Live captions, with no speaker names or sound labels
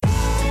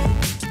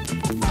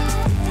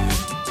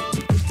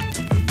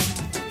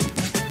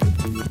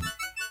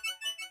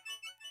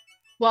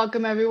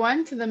Welcome,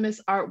 everyone, to the Miss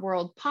Art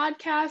World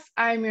podcast.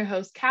 I'm your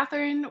host,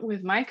 Catherine,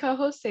 with my co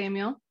host,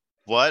 Samuel.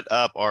 What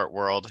up, Art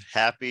World?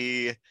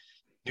 Happy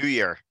New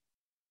Year.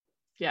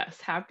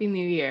 Yes, Happy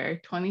New Year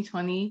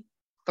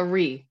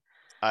 2023.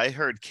 I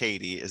heard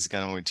Katie is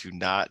going to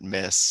not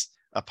miss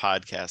a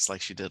podcast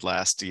like she did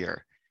last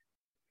year.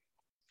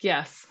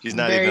 Yes, She's I'm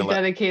not very even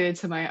dedicated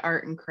to my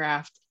art and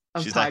craft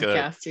of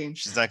podcasting.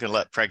 She's not going to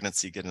let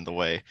pregnancy get in the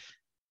way.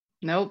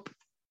 Nope,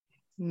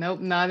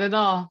 not at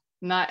all.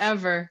 Not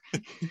ever.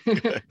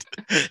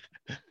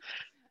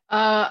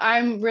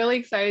 I'm really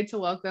excited to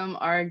welcome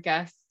our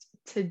guest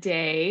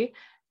today,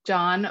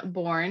 John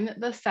Bourne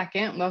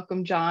II.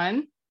 Welcome,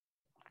 John.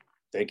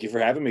 Thank you for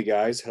having me,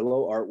 guys.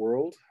 Hello, Art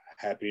World.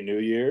 Happy New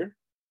Year.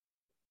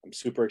 I'm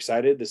super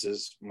excited. This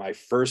is my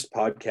first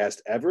podcast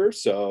ever,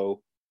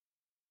 so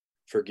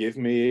forgive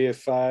me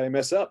if I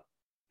mess up.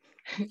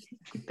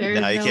 There's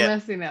no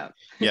messing up.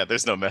 Yeah,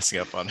 there's no messing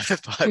up on the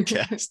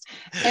podcast.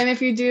 And if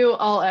you do,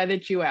 I'll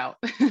edit you out.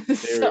 There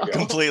we go.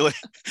 Completely.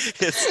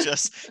 It's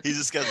just, he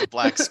just got a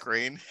black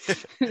screen.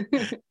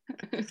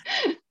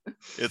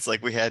 It's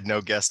like we had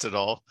no guest at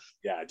all.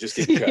 Yeah, just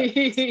get cut.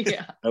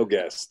 Yeah. No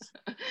guest.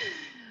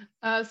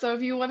 So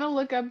if you want to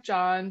look up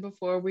John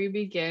before we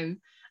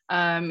begin,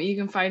 you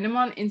can find him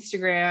on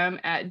Instagram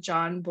at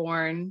John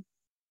Bourne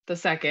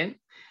II.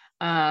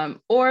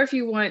 Or if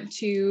you want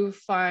to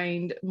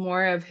find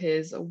more of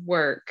his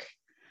work,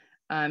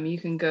 you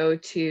can go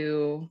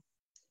to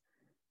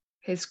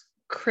his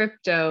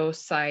crypto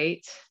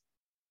site.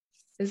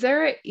 Is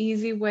there an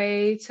easy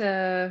way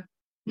to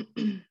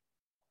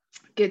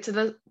get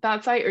to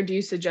that site, or do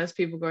you suggest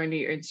people going to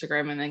your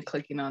Instagram and then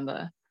clicking on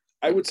the...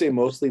 I would say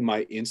mostly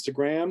my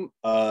Instagram.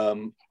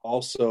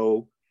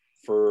 Also,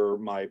 for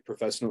my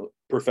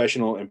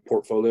professional and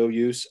portfolio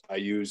use, I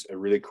use a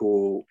really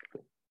cool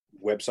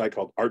website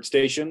called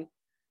ArtStation.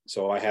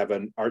 So I have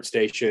an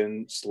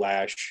ArtStation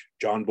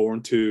 / John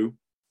Bourne 2.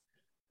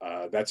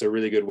 That's a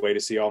really good way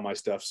to see all my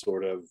stuff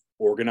sort of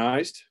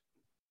organized.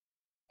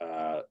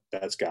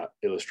 That's got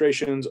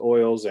illustrations,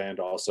 oils, and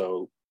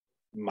also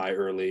my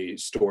early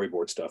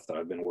storyboard stuff that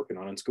I've been working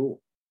on in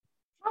school.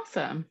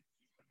 Awesome.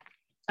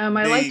 I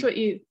liked what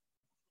you...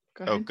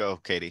 Go ahead. Go,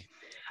 Katie.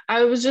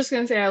 I was just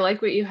going to say, I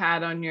like what you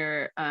had on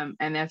your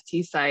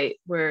NFT site,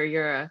 where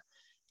you're a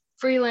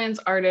freelance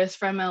artist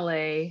from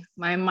LA.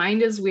 My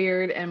mind is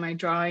weird and my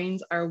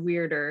drawings are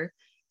weirder.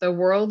 The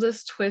world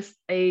is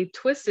a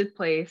twisted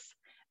place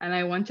and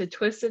I want to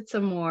twist it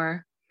some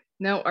more.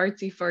 No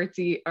artsy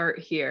fartsy art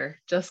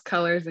here, just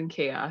colors and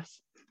chaos.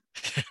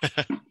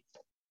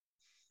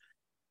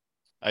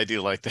 I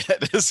do like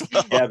that as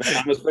well. Yeah,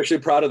 I'm especially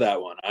proud of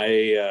that one.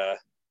 I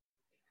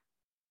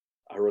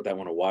wrote that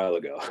one a while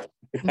ago.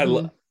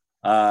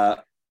 Mm-hmm.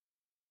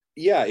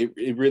 Yeah,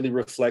 it really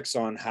reflects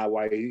on how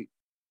I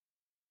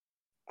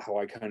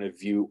kind of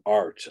view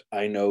art.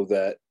 I know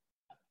that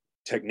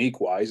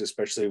technique-wise,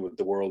 especially with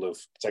the world of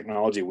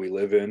technology we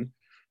live in,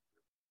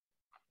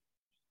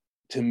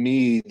 to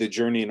me, the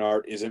journey in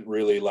art isn't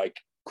really like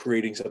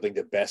creating something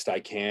the best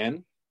I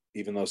can,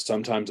 even though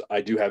sometimes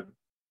I do have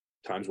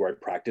times where I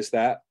practice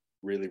that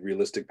really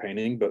realistic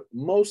painting, but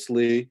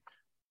mostly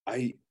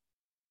I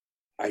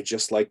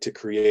just like to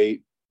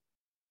create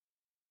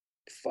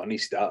funny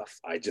stuff.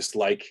 I just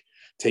like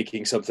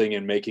taking something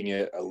and making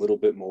it a little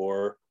bit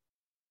more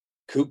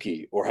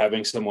kooky, or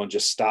having someone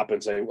just stop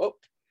and say, "Well,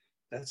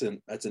 that's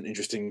an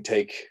interesting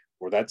take,"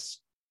 or that's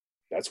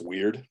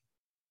weird.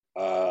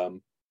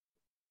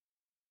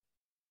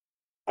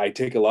 I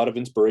take a lot of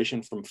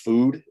inspiration from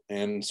food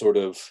and sort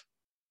of,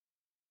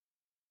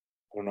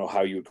 I don't know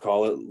how you would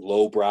call it,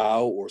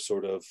 lowbrow or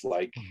sort of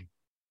like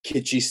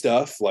kitschy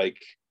stuff. Like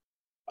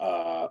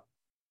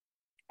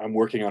I'm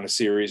working on a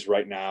series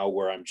right now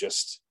where I'm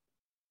just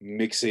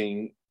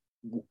mixing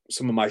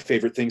some of my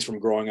favorite things from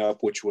growing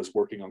up, which was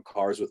working on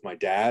cars with my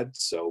dad.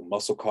 So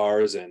muscle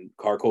cars and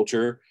car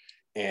culture,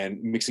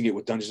 and mixing it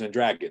with Dungeons and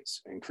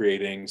Dragons and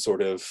creating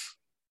sort of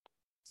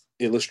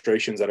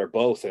illustrations that are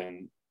both,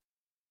 and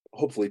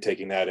hopefully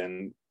taking that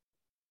and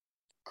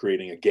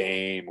creating a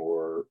game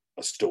or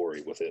a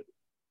story with it.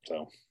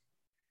 So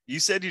you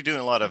said you're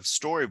doing a lot of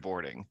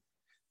storyboarding.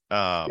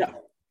 Yeah.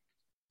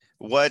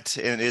 What,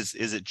 and is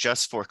it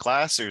just for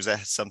class, or is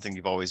that something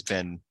you've always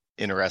been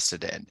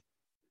interested in?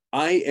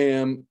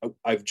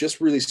 I've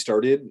just really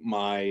started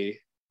my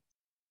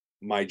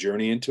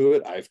journey into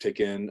it. I've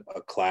taken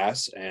a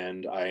class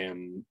and I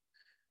am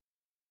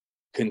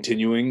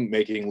continuing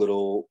making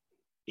little,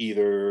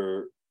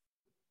 either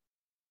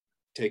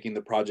taking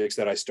the projects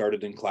that I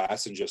started in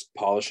class and just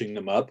polishing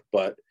them up.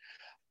 But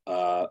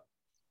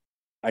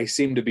I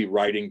seem to be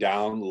writing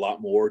down a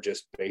lot more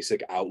just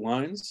basic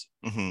outlines.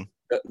 Mm-hmm.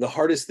 The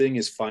hardest thing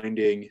is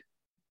finding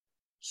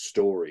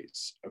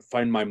stories. I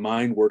find my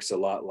mind works a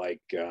lot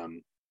like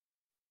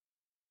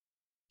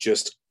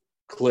just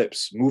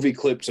movie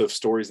clips of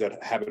stories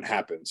that haven't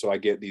happened. So I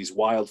get these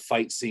wild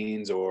fight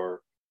scenes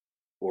or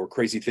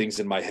crazy things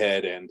in my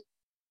head, and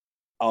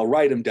I'll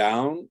write them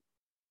down.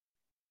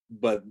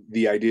 But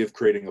the idea of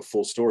creating a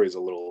full story is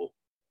a little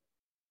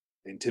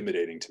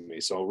intimidating to me.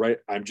 So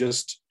I'm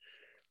just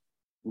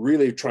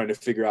really trying to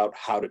figure out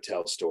how to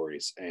tell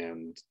stories.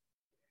 And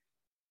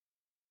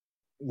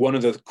one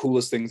of the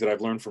coolest things that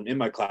I've learned from in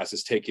my class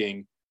is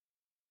taking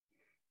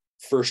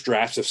first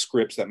drafts of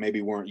scripts that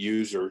maybe weren't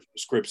used, or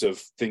scripts of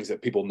things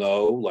that people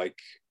know. Like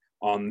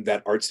on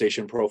that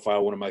ArtStation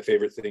profile, one of my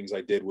favorite things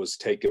I did was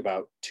take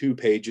about 2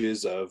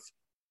 pages of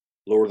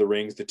Lord of the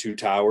Rings, The Two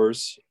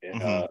Towers,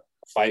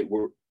 fight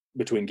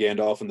between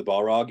Gandalf and the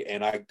Balrog,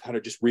 and I kind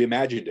of just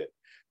reimagined it,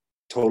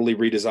 totally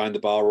redesigned the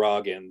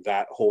Balrog and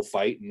that whole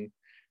fight, and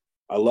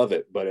I love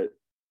it. But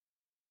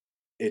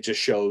it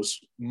just shows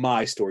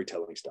my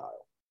storytelling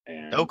style.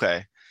 And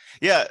Okay.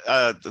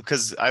 Yeah,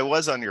 because I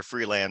was on your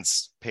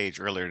freelance page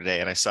earlier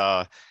today and I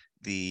saw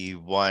the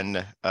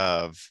one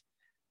of,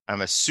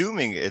 I'm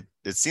assuming it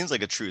seems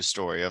like a true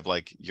story of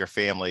like your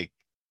family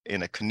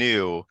in a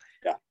canoe,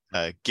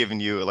 giving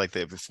you like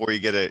before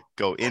you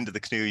go into the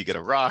canoe, you get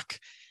a rock,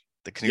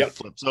 the canoe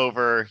flips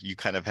over, you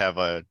kind of have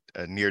a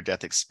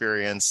near-death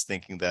experience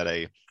thinking that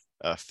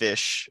a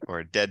fish or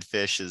a dead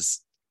fish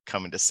is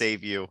coming to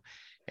save you.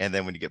 And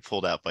then when you get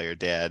pulled out by your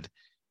dad,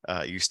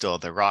 you still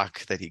have the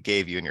rock that he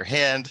gave you in your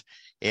hand.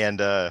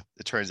 And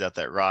it turns out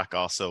that rock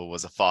also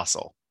was a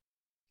fossil.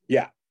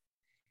 Yeah.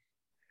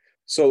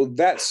 So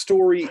that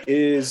story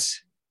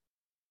is,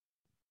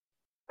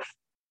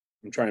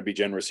 I'm trying to be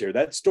generous here,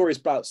 that story is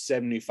about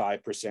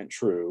 75%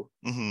 true.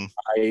 Mm-hmm.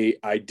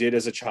 I did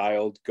as a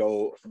child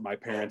my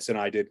parents and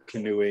I did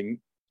canoeing,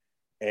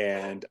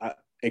 and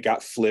it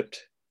got flipped.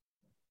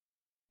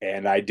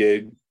 And I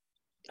did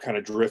kind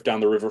of drift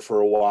down the river for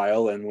a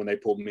while. And when they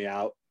pulled me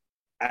out,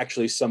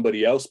 actually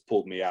somebody else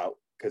pulled me out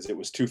because it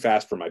was too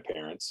fast for my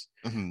parents.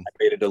 Mm-hmm.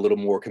 I made it a little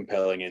more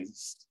compelling and,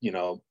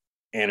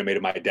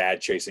 animated my dad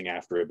chasing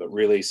after it. But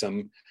really,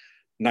 some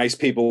nice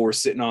people were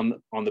sitting on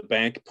the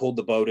bank, pulled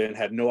the boat in,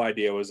 had no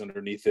idea what was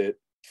underneath it,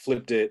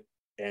 flipped it,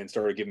 and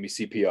started giving me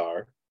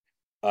CPR.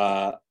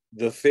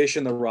 The fish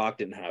and the rock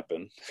didn't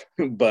happen,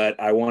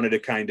 but I wanted to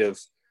kind of,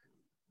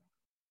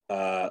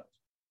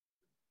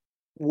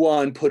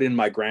 one, put in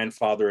my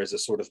grandfather as a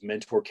sort of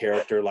mentor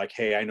character, like,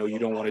 hey, I know you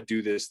don't want to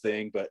do this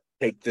thing, but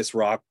take this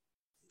rock,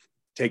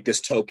 take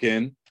this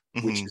token,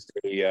 which is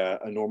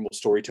a normal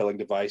storytelling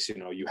device.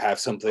 You have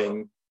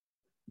something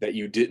that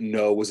you didn't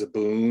know was a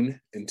boon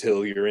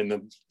until you're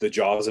in the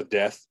jaws of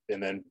death,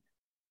 and then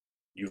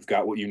you've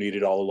got what you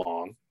needed all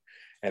along.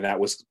 And that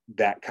was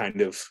that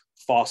kind of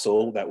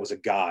fossil that was a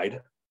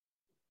guide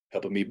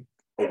helping me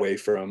away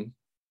from,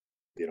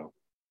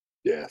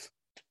 death.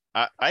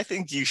 I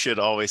think you should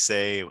always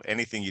say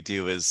anything you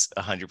do is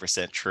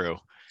 100% true,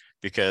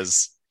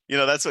 because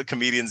that's what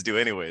comedians do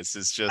anyways.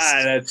 It's just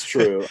that's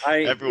true.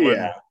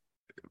 Everyone.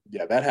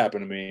 Yeah, that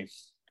happened to me.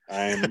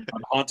 I'm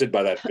haunted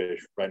by that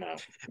fish right now.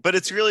 But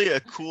it's really a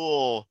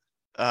cool,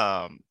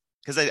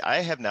 because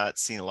I have not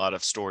seen a lot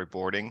of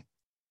storyboarding,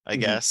 I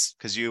guess,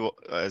 because you,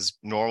 as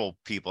normal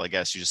people, I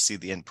guess you just see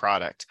the end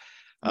product.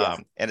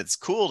 And it's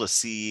cool to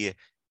see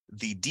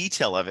the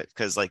detail of it,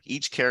 because like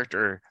each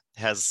character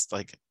has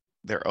like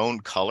their own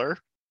color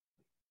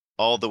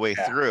all the way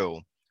through,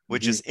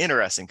 which is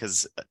interesting,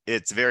 because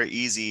it's very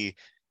easy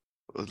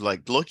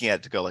like looking at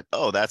it to go like,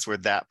 oh, that's where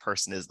that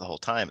person is the whole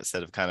time,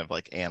 instead of kind of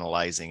like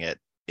analyzing it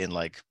in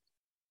like,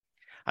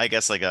 I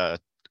guess like a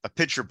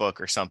picture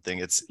book or something.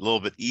 It's a little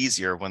bit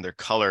easier when they're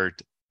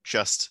colored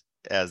just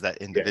as that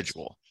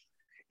individual.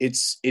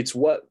 It's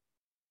what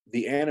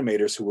the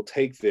animators who will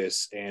take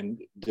this, and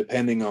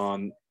depending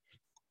on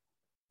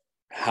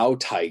how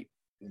tight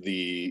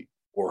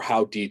or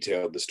how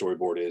detailed the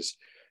storyboard is,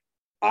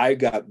 I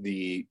got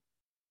the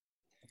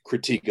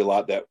critique a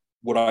lot that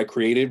what I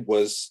created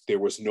there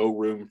was no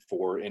room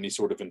for any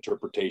sort of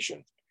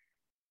interpretation.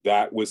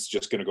 That was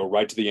just going to go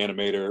right to the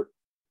animator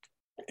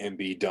and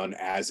be done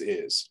as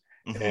is.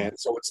 And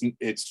so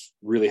it's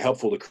really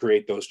helpful to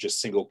create those just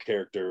single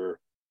character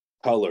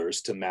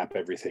colors to map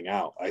everything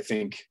out. I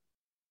think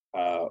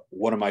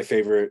one of my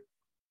favorite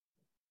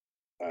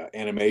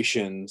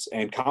animations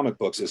and comic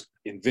books is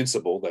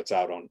Invincible, that's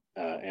out on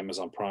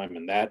Amazon Prime,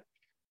 and that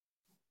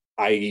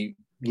I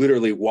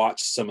literally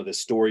watched some of the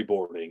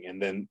storyboarding,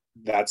 and then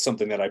that's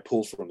something that I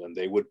pulled from them.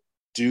 They would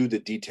do the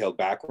detailed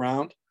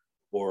background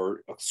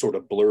or a sort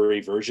of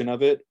blurry version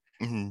of it,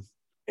 and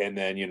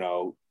then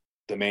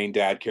the main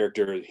dad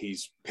character,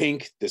 he's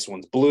pink, this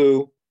one's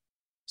blue,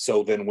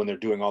 so then when they're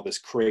doing all this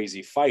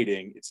crazy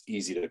fighting, it's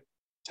easy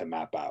to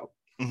map out.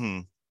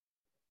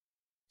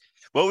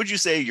 What would you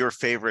say your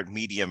favorite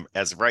medium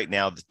as right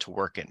now to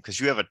work in? Because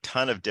you have a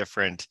ton of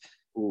different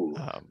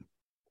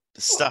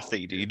stuff that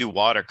you do. You do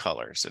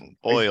watercolors and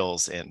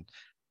oils and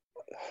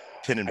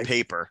pen and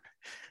paper.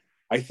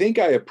 I think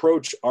I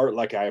approach art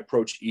like I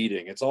approach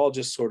eating. It's all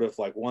just sort of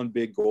like one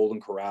big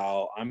golden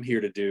corral. I'm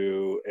here to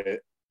do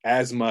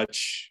as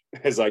much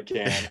as I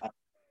can.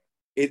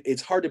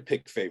 It's hard to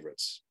pick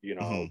favorites.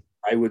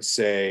 I would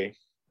say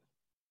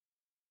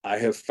I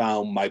have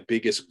found my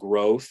biggest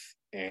growth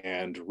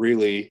and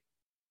really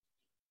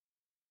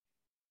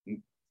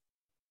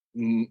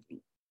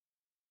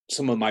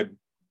some of my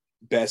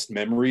best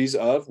memories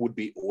of would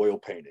be oil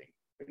painting.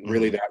 And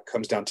really that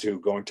comes down to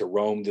going to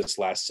Rome this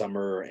last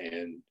summer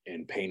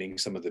and painting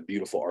some of the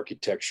beautiful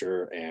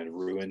architecture and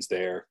ruins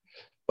there,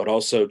 but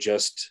also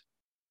just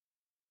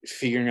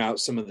figuring out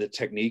some of the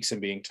techniques and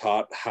being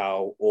taught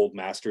how old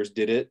masters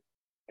did it,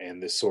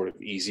 and this sort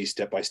of easy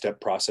step-by-step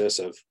process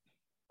of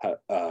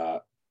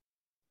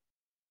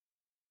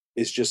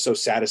is just so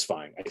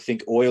satisfying. I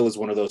think oil is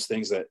one of those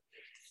things that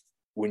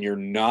when you're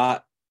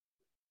not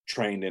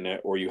trained in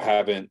it or you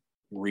haven't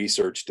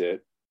researched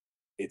it,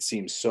 it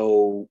seems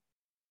so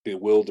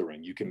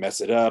bewildering. You can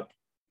mess it up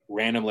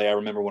randomly. I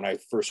remember when I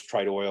first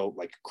tried oil,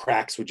 like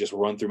cracks would just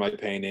run through my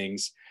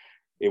paintings.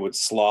 It would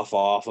slough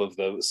off of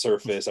the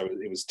surface.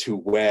 It was too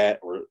wet,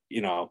 or,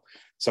 you know.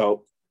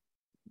 So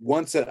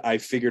once that I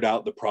figured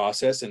out the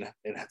process and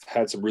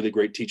had some really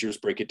great teachers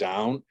break it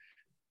down,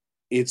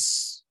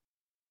 it's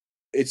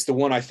the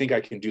one I think I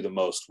can do the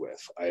most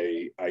with.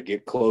 I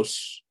get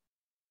close.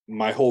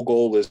 My whole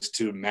goal is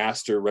to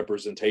master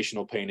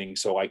representational painting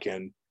so I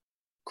can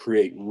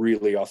create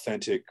really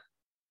authentic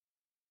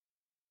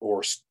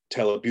or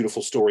tell a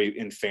beautiful story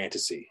in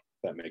fantasy.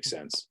 If that makes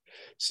sense.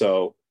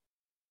 So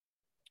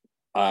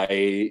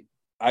I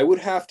would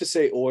have to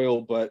say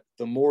oil, but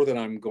the more that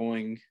I'm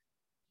going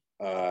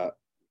to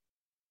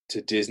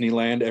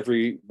Disneyland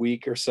every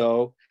week or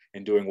so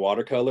and doing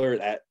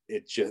watercolor,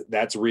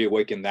 that's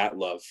reawakened that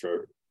love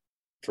for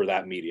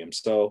that medium.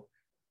 So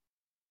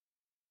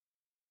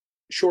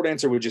short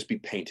answer would just be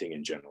painting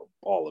in general,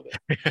 all of it.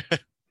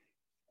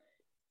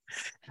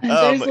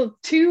 There's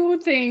two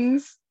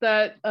things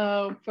that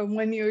from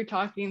when you were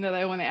talking that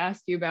I want to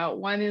ask you about.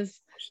 One is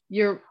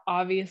your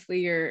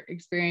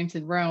experience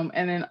in Rome,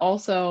 and then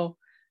also,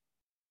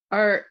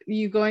 are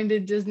you going to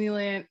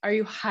Disneyland? Are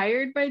you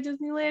hired by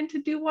Disneyland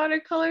to do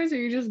watercolors, or are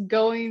you just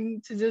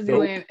going to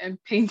Disneyland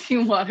and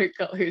painting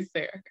watercolors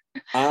there?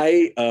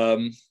 I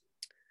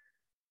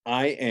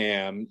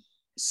am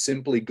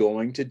simply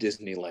going to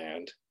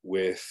Disneyland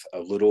with a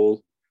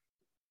little,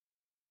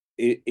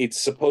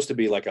 it's supposed to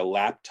be like a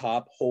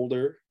laptop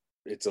holder.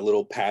 It's a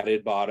little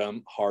padded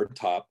bottom, hard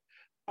top.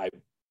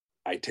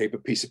 I tape a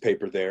piece of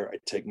paper there. I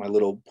take my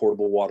little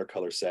portable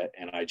watercolor set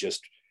and I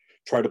just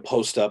try to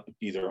post up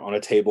either on a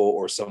table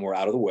or somewhere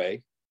out of the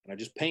way. And I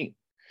just paint.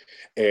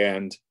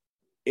 And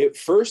at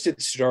first it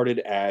started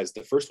as,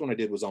 the first one I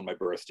did was on my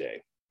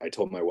birthday. I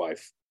told my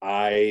wife,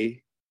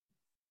 because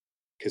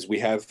we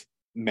have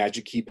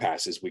Magic Key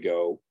passes, we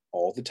go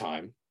all the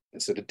time.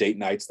 Instead of date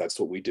nights, that's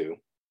what we do.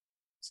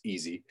 It's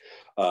easy.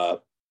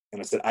 And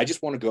I said, I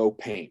just want to go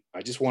paint.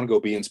 I just want to go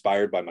be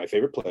inspired by my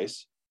favorite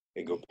place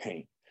and go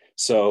paint.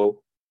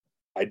 So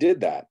I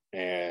did that,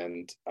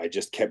 and I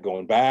just kept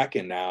going back.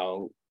 And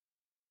now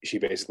she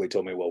basically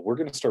told me, well, we're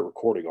going to start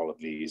recording all of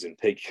these and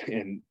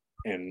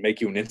and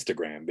make you an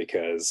Instagram,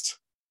 because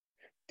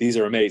these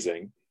are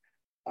amazing.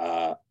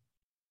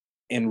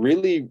 And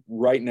really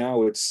right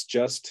now it's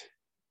just,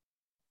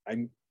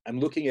 I'm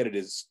looking at it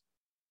as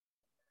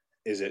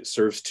it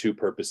serves two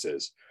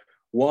purposes.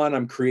 One,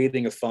 I'm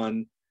creating a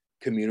fun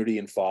community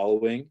and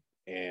following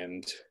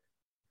and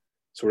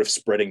sort of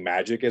spreading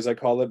magic, as I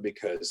call it,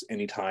 because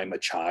anytime a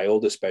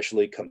child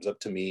especially comes up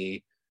to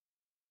me,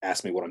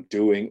 asks me what I'm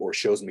doing, or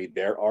shows me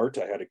their art,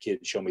 I had a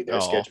kid show me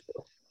their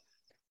sketchbook,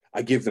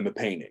 I give them a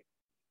painting.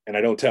 And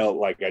I don't tell,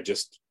 like, I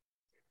just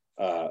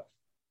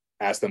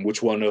ask them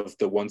which one of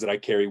the ones that I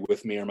carry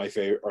with me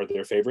are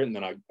their favorite, and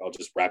then I'll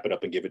just wrap it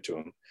up and give it to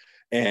them.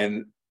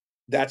 And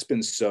that's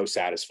been so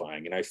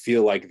satisfying. And I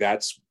feel like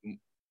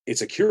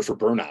it's a cure for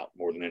burnout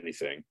more than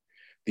anything.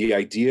 The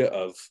idea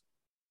of,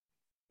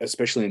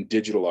 especially in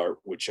digital art,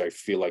 which I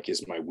feel like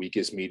is my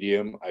weakest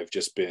medium, I've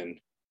been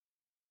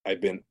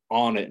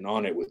on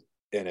it with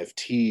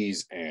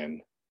NFTs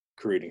and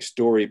creating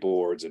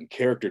storyboards and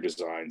character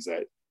designs,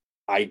 that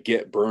I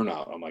get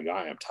burnout. I'm like,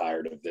 I am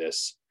tired of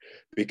this,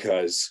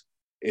 because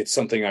it's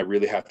something I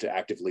really have to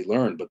actively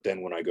learn. But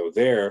then when I go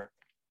there,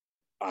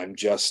 I'm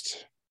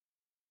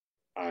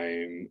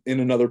in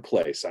another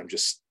place. I'm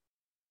just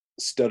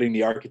studying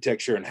the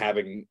architecture and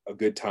having a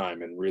good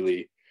time, and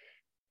really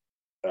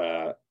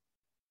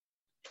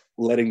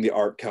letting the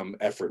art come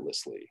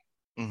effortlessly.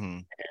 Mm-hmm.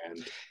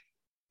 And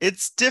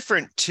it's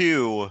different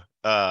too,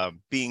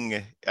 I'm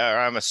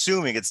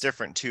assuming it's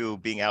different too,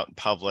 being out in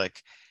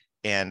public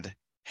and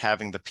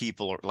having the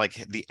people, like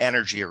the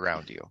energy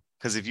around you.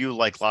 Because if you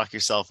like lock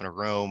yourself in a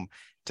room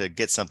to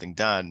get something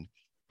done,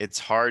 it's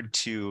hard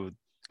to,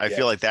 I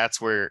feel like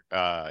that's where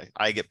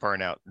I get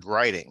burnt out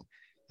writing,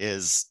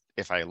 is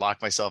if I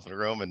lock myself in a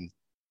room and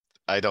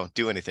I don't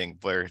do anything.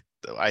 Where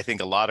I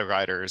think a lot of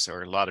writers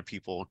or a lot of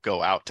people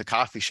go out to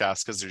coffee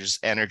shops because there's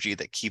just energy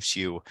that keeps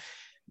you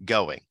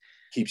going.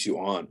 Keeps you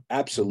on.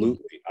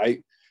 Absolutely.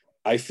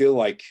 I feel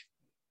like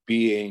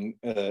being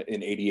an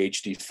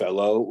ADHD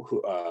fellow,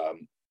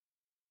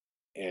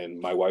 and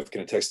my wife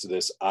can attest to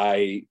this,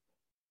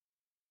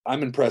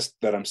 I'm impressed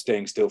that I'm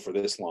staying still for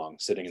this long,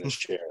 sitting in this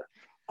chair.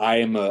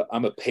 I'm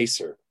a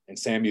pacer. And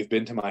Sam, you've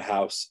been to my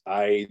house.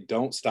 I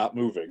don't stop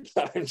moving.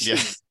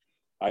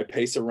 I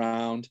pace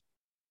around,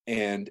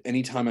 and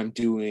anytime I'm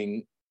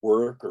doing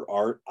work or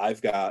art,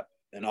 I've got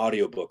an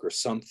audiobook or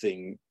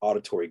something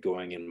auditory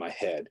going in my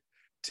head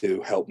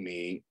to help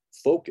me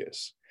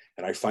focus.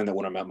 And I find that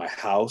when I'm at my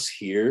house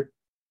here,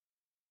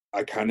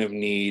 I kind of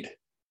need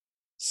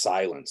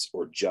silence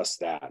or just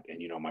that.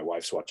 And, my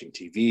wife's watching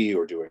TV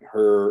or doing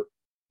her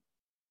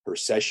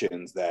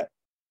sessions, that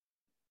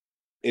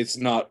it's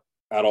not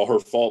at all her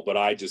fault, but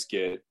I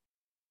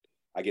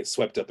get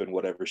swept up in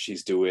whatever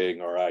she's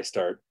doing, or I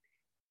start,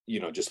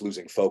 just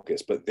losing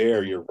focus. But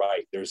there, you're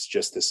right. There's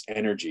just this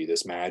energy,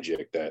 this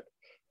magic that,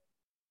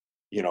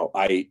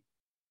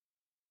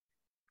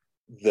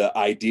 the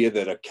idea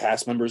that a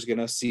cast member is going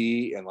to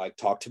see and like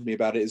talk to me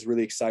about it is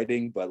really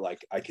exciting, but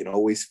like I can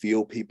always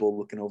feel people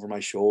looking over my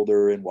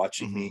shoulder and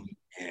watching me.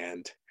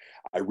 And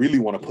I really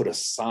want to put a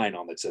sign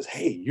on that says,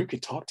 hey, you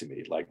can talk to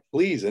me, like,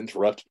 please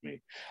interrupt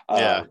me.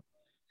 Yeah.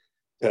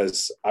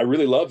 Because I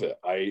really love it.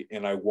 I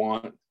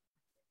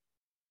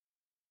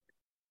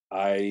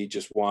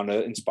just want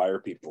to inspire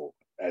people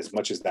as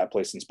much as that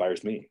place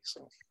inspires me.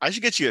 So I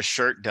should get you a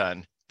shirt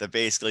done that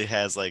basically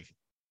has like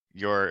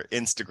your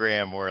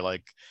Instagram or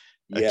like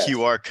a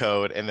QR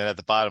code, and then at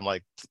the bottom,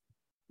 like,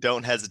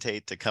 don't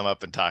hesitate to come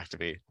up and talk to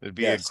me. It'd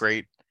be a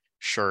great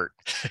shirt.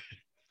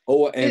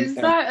 Is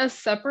that a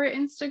separate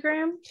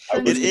Instagram?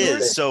 It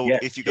is. So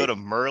if you go to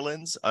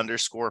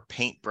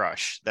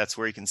Merlins_paintbrush, that's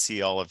where you can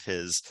see all of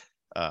his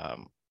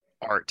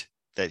art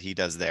that he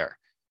does there.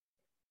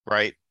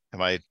 Right?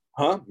 Am I?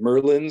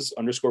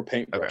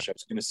 Merlins_paintbrush. Okay. I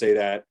was going to say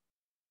that.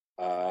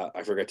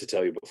 I forgot to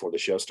tell you before the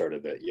show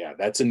started that,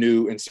 that's a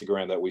new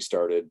Instagram that we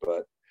started,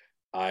 but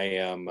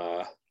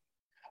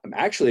I'm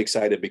actually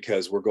excited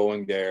because we're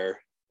going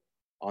there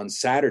on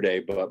Saturday,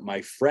 but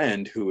my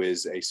friend, who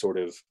is a sort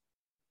of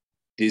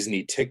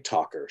Disney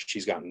TikToker,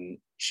 she's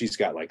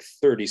got like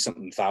 30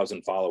 something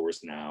thousand followers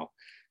now.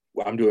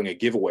 Well, I'm doing a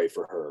giveaway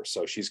for her.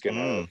 So she's going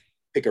to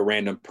pick a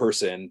random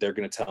person. They're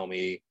going to tell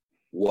me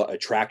what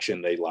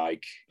attraction they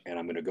like, and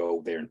I'm going to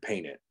go there and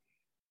paint it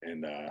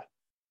and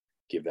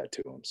give that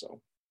to them.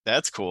 So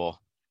that's cool.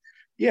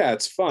 Yeah,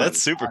 it's fun.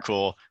 That's super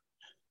cool.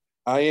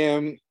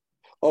 I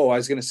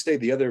was going to say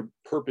the other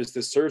purpose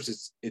this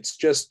serves, it's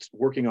just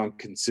working on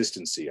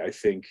consistency. I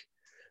think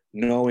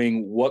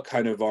knowing what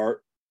kind of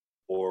art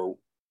or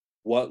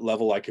what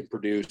level I can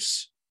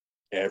produce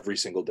every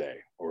single day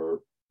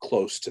or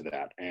close to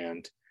that.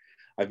 And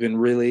I've been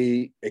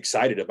really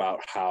excited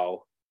about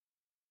how,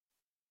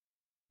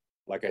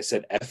 like I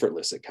said,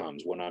 effortless it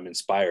comes when I'm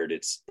inspired.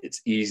 It's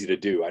easy to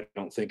do. I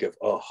don't think of,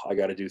 I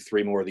got to do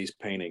 3 more of these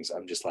paintings.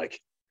 I'm just like,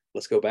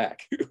 let's go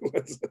back.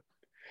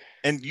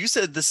 And you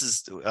said this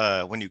is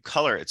when you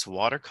color, it's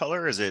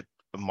watercolor. Is it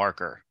a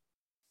marker?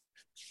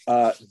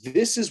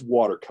 This is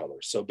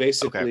watercolor. So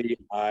basically,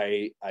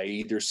 I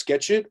either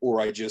sketch it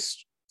or I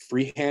just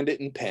freehand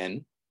it in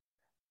pen,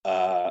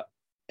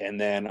 and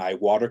then I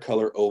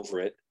watercolor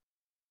over it.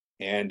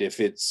 And if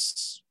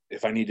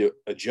I need to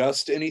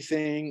adjust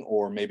anything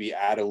or maybe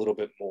add a little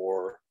bit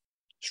more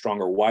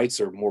stronger whites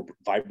or more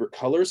vibrant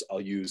colors, I'll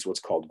use what's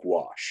called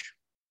gouache.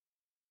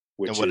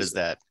 And what is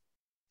that?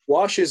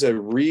 Gouache is a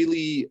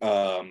really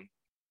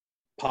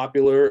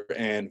popular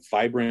and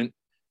vibrant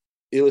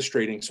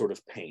illustrating sort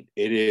of paint.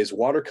 It is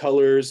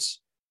watercolor's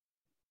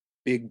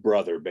big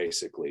brother,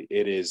 basically.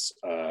 It is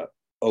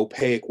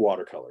opaque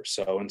watercolor.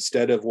 So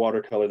instead of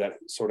watercolor that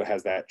sort of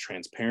has that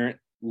transparent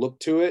look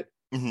to it,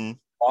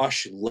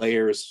 gouache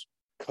layers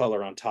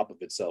color on top of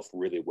itself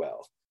really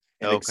well.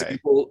 An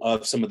example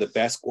of some of the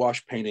best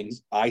gouache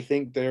paintings I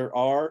think there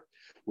are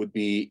would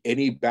be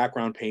any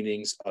background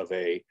paintings of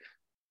a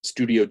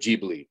Studio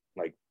Ghibli,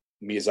 like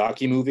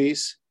Miyazaki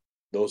movies.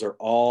 Those are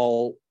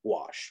all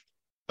gouache.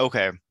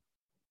 Okay.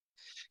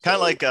 Kind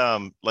of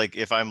like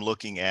if I'm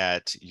looking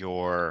at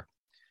your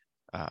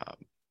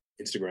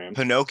Instagram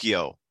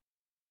Pinocchio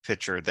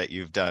picture that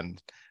you've done,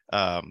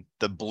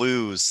 the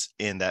blues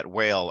in that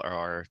whale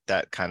are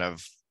that kind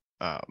of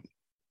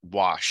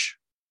wash.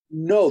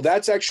 No,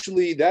 that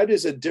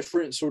is a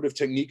different sort of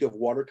technique of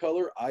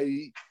watercolor.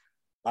 I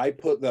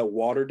put the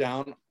water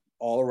down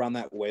all around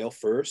that whale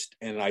first,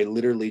 and I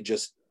literally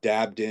just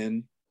dabbed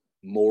in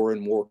more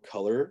and more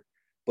color.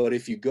 But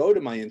if you go to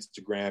my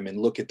Instagram and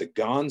look at the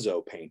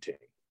Gonzo painting,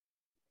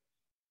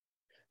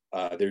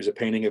 there's a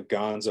painting of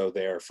Gonzo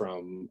there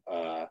from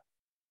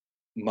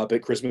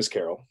Muppet Christmas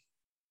Carol,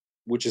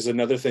 which is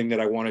another thing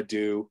that I want to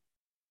do.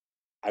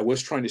 I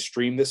was trying to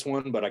stream this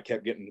one, but I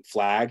kept getting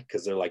flagged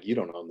because they're like, you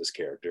don't own this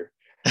character.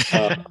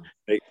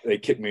 They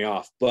kicked me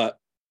off. But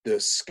the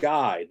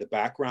sky, the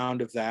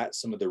background of that,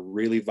 some of the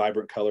really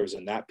vibrant colors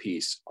in that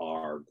piece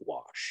are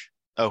gouache.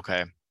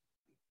 Okay.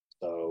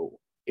 So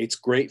it's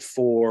great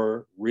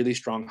for really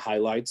strong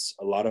highlights.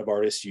 A lot of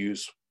artists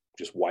use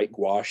just white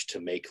gouache to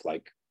make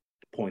like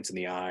points in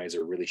the eyes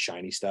or really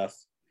shiny stuff.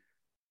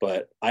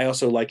 But I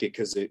also like it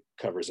because it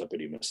covers up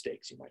any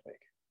mistakes you might make.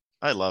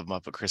 I love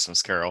Muppet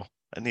Christmas Carol.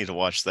 I need to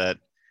watch that.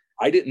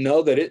 I didn't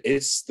know that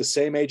it's the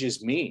same age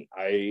as me.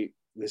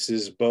 This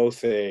is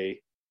both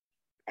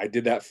I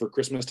did that for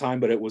Christmas time,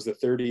 but it was the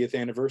 30th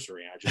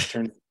anniversary. I just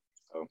turned.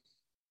 So.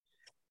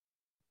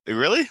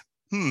 Really?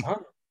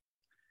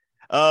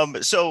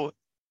 So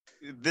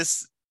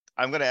this,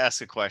 I'm going to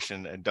ask a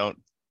question, and don't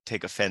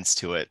take offense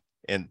to it.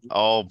 And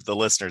all the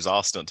listeners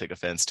also don't take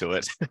offense to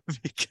it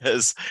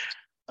because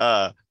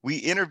we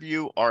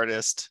interview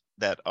artists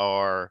that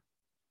are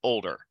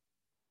older.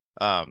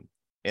 And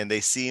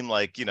they seem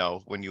like,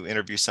 when you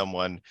interview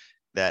someone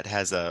that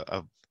has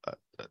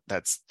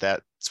that's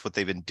what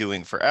they've been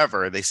doing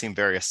forever, they seem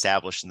very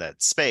established in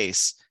that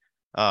space.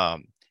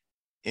 And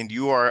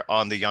you are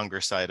on the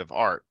younger side of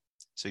art.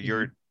 So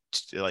you're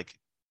like,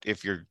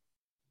 if you're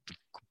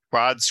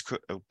broad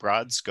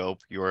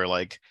scope, you're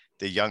like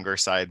the younger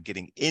side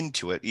getting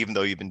into it, even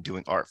though you've been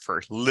doing art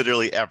for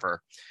literally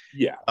ever.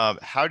 Yeah.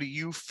 How do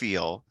you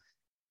feel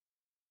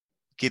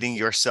getting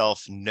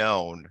yourself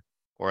known,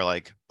 or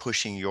like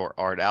pushing your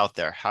art out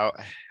there? How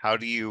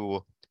do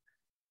you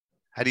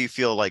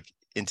feel like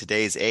in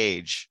today's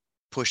age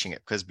pushing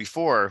it? Because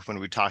before, when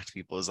we talked to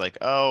people, it was like,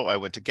 oh, I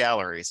went to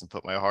galleries and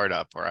put my art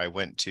up, or I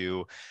went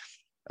to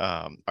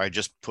I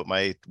just put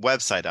my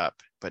website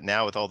up. But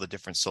now with all the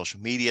different social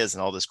medias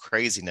and all this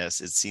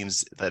craziness, it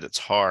seems that it's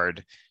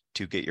hard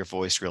to get your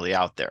voice really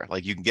out there.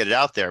 Like, you can get it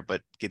out there,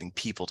 but getting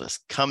people to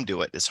come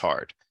to it is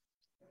hard.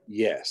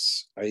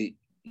 Yes,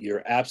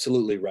 you're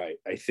absolutely right.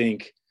 I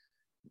think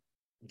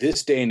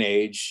this day and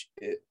age,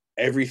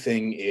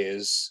 everything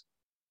is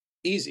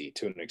easy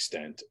to an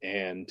extent.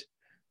 And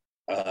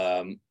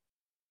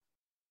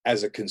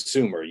as a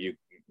consumer, you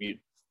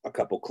a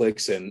couple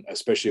clicks, and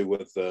especially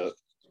with the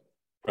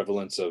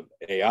prevalence of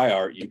AI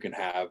art, you can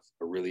have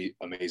a really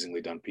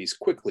amazingly done piece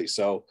quickly.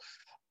 So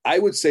I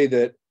would say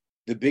that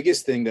the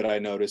biggest thing that I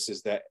notice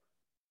is that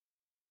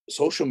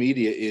social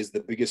media is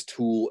the biggest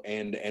tool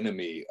and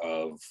enemy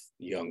of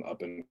young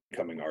up and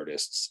coming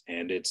artists.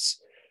 And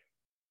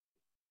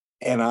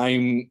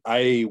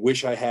I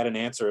wish I had an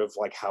answer of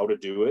like how to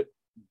do it,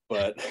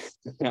 but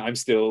I'm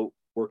still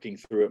working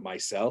through it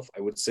myself.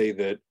 I would say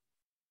that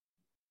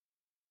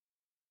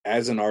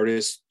as an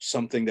artist,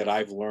 something that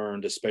I've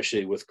learned,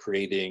 especially with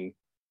creating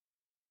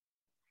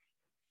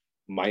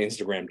my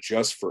Instagram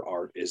just for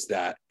art, is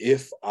that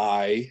if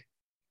I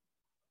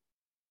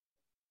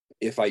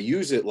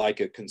use it like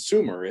a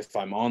consumer, if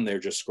I'm on there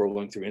just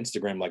scrolling through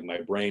Instagram like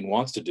my brain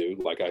wants to do,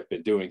 like I've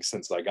been doing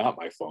since I got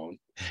my phone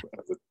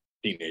as a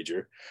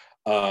teenager,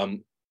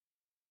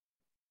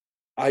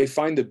 I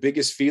find the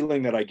biggest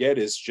feeling that I get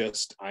is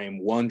just I am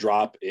one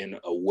drop in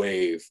a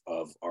wave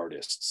of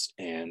artists,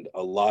 and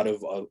a lot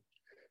of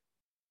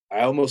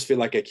I almost feel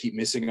like I keep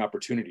missing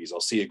opportunities. I'll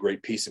see a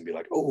great piece and be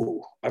like,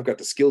 oh, I've got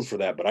the skills for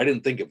that, but I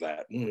didn't think of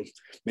that.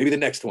 Maybe the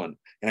next one.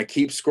 And I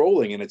keep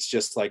scrolling, and it's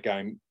just like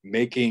I'm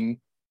making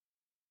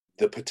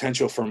the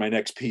potential for my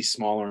next piece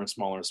smaller and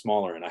smaller and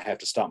smaller. And I have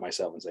to stop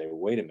myself and say,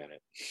 wait a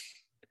minute,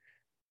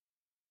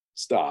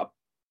 stop.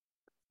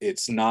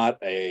 It's not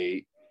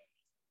I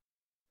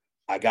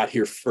got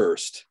here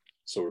first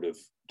sort of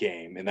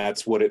game. And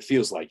that's what it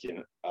feels like.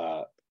 You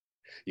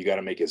got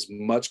to make as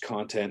much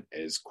content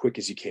as quick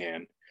as you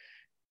can.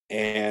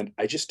 And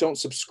I just don't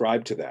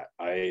subscribe to that.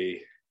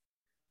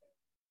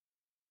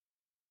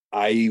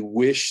 I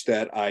wish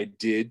that I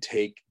did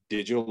take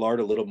digital art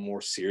a little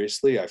more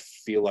seriously. I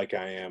feel like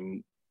I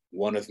am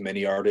one of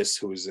many artists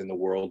who is in the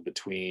world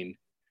between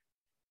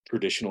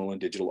traditional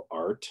and digital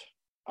art.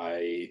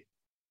 I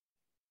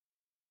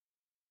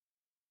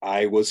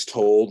was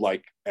told,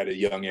 like at a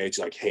young age,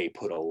 like, hey,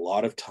 put a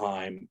lot of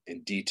time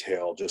and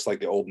detail, just like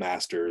the old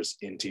masters,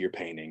 into your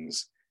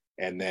paintings.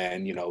 And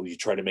then, you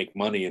try to make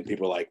money, and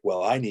people are like,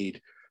 well, I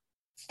need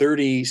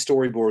 30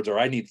 storyboards, or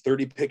I need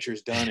 30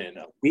 pictures done in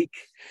a week.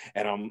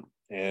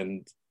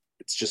 And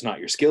it's just not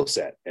your skill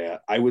set.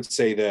 I would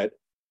say that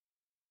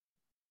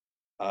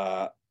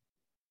I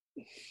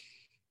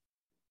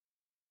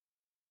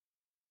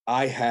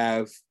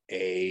have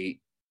a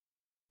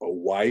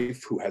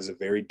wife who has a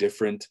very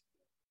different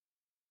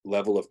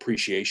level of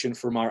appreciation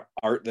for my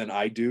art than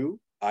I do.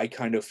 I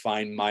kind of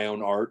find my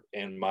own art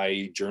and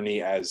my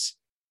journey as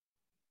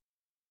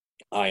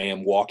I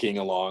am walking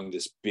along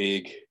this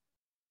big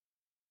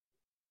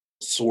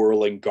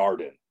swirling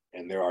garden,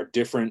 and there are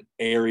different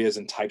areas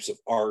and types of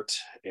art,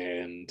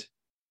 and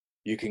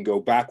you can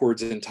go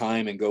backwards in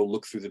time and go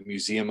look through the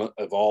museum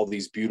of all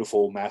these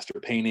beautiful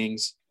master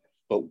paintings.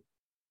 But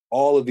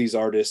all of these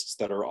artists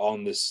that are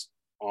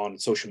on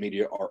social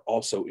media are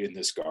also in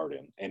this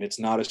garden, and it's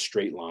not a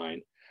straight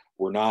line.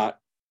 We're not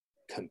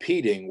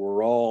competing.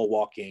 We're all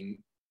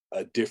walking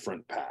a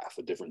different path,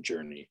 a different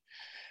journey.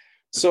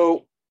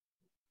 So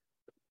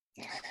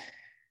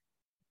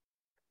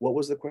what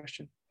was the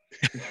question?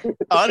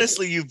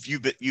 Honestly,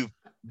 you've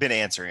been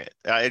answering it.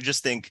 I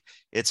just think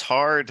it's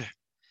hard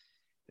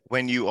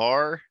when you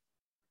are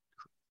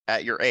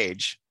at your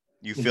age.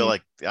 You feel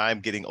like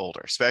I'm getting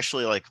older,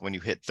 especially like when you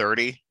hit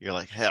 30, you're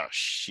like, hell,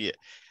 shit,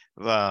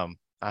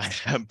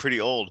 I'm pretty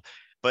old.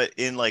 But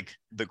in like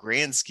the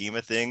grand scheme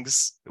of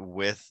things,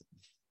 with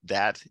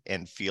that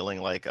and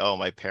feeling like, oh,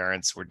 my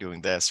parents were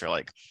doing this, or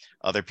like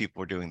other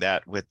people were doing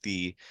that,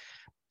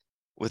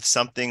 with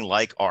something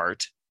like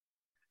art,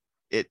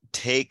 it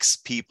takes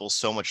people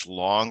so much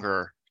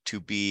longer to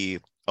be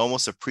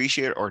almost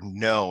appreciated or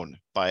known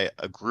by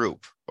a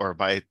group or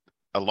by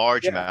a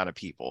large Yeah. amount of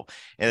people.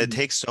 And it Mhm.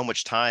 takes so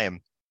much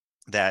time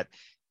that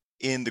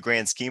in the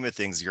grand scheme of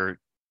things,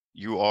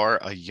 you are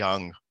a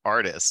young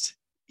artist,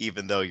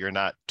 even though you're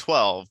not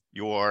 12,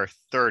 you are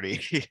 30.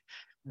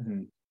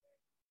 Mhm.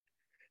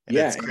 And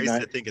Yeah, it's crazy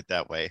to think it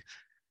that way.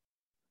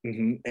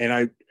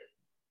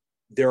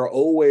 there are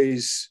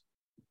always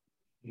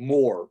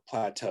more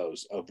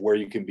plateaus of where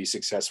you can be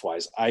success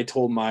wise. I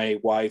told my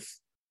wife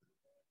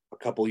a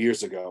couple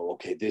years ago,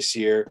 okay, this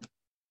year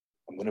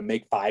I'm going to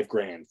make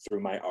 $5,000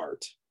 through my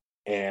art.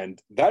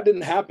 And that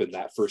didn't happen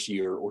that first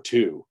year or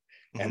two.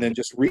 And Mhm. then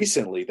just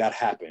recently that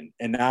happened.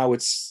 And now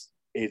it's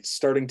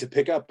starting to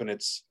pick up, and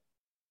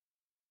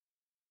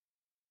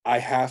I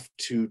have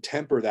to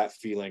temper that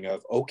feeling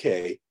of,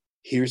 okay,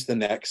 here's the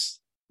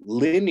next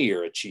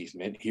linear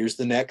achievement. Here's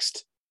the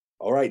next,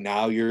 all right,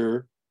 now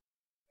you're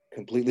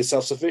completely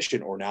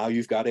self-sufficient, or now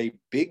you've got a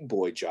big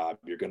boy job.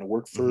 You're going to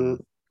work for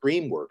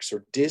DreamWorks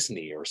or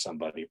Disney or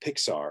somebody,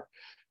 Pixar.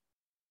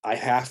 I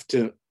have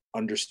to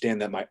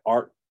understand that my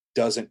art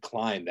doesn't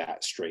climb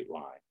that straight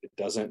line. It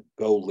doesn't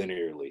go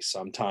linearly.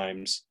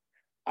 Sometimes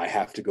I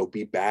have to go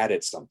be bad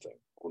at something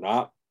or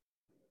not,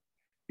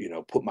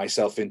 put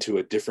myself into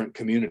a different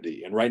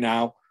community. And right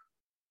now,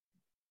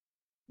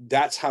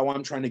 that's how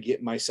I'm trying to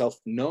get myself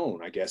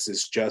known, I guess,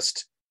 is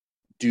just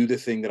do the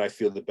thing that I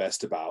feel the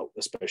best about,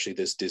 especially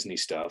this Disney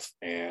stuff,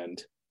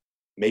 and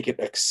make it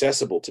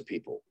accessible to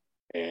people.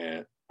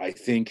 And I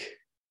think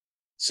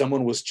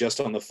someone was just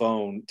on the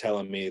phone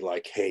telling me,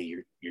 like, hey,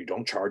 you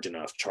don't charge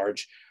enough.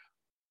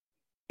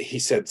 He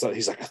said, so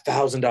he's like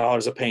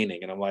 $1,000 a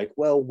painting. And I'm like,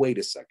 well, wait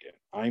a second.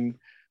 I'm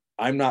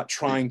not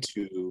trying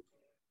to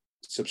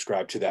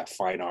subscribe to that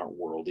fine art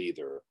world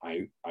either.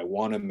 I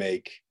want to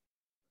make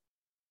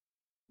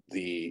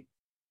the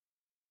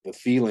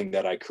feeling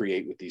that I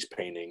create with these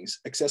paintings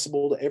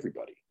accessible to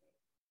everybody.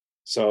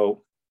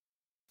 So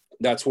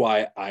that's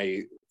why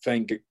I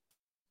thank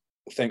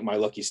my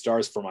lucky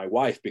stars for my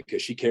wife,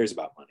 because she cares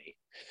about money,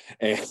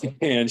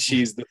 and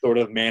she's the sort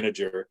of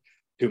manager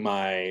to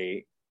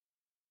my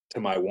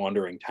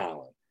wandering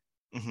talent.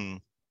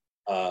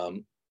 Mm-hmm.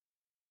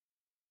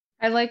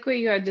 I like what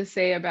you had to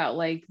say about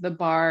like the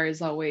bar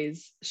is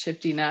always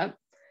shifting up.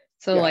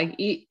 So Yeah. like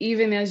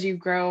even as you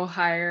grow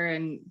higher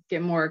and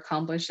get more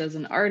accomplished as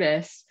an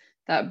artist,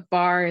 that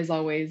bar is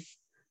always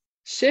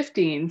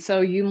shifting.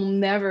 So you'll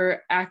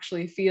never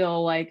actually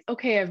feel like,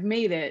 okay, I've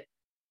made it,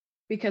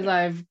 because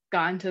I've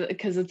gotten to,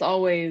 because it's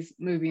always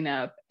moving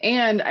up.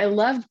 And I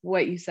loved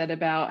what you said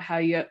about how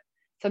you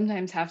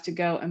sometimes have to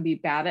go and be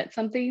bad at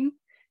something,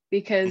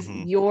 because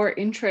your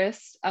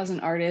interest as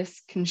an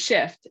artist can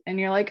shift. And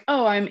you're like,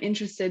 oh, I'm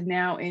interested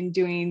now in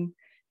doing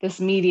this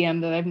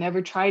medium that I've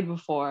never tried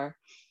before.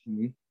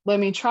 Mm-hmm. Let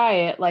me try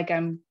it. Like,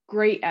 I'm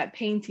great at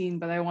painting,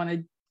 but I want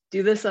to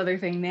do this other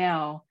thing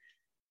now.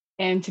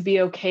 And to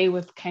be okay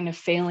with kind of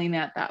failing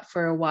at that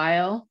for a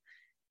while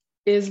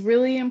is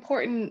really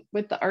important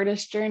with the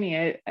artist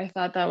journey. I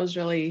thought that was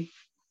really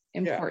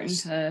important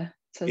to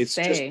it's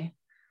say. Just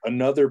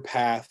another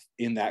path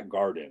in that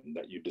garden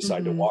that you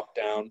decide to walk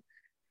down.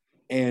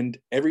 And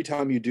every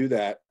time you do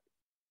that,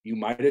 you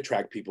might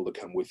attract people to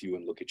come with you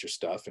and look at your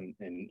stuff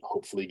and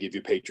hopefully give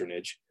you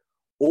patronage.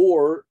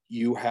 Or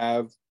you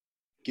have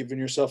given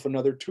yourself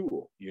another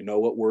tool. You know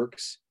what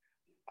works.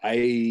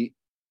 I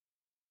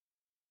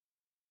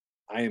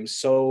am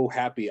so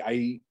happy.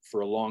 I,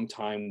 for a long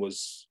time,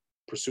 was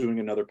pursuing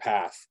another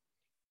path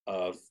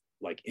of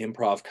like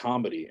improv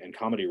comedy and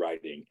comedy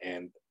writing.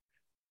 And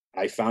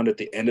I found at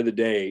the end of the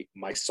day,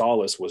 my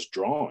solace was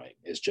drawing.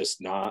 It's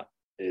just not,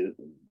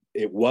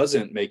 it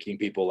wasn't making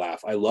people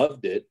laugh. I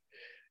loved it.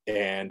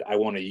 And I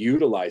want to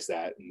utilize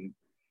that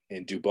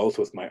and do both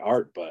with my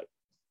art. But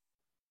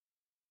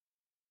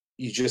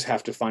you just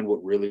have to find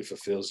what really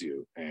fulfills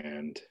you.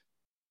 And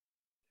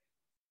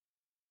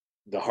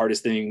the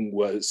hardest thing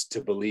was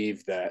to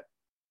believe that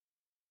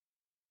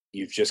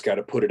you've just got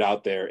to put it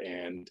out there.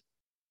 And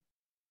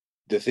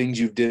the things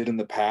you did in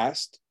the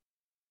past,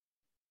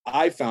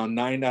 I found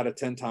 9 out of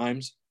 10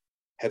 times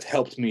have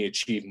helped me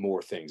achieve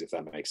more things, if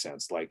that makes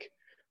sense. Like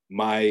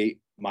my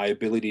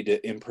ability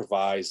to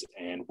improvise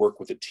and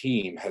work with a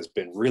team has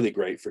been really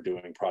great for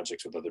doing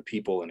projects with other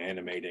people and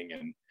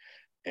animating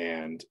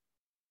and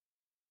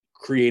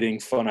creating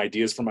fun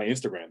ideas for my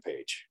Instagram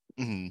page.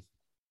 Mm-hmm.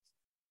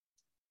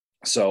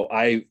 So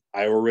I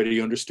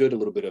already understood a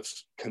little bit of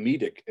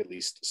comedic, at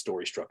least,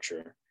 story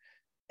structure,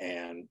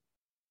 and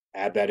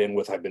add that in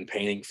with I've been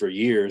painting for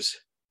years.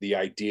 The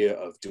idea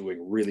of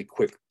doing really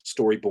quick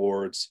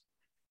storyboards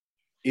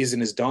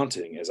isn't as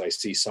daunting as I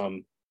see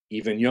some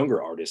even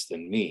younger artists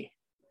than me.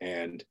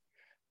 And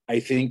I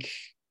think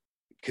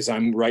because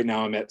I'm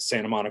at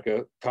Santa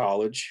Monica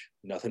College,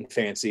 nothing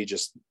fancy,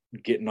 just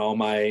getting all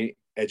my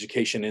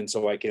education in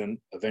so I can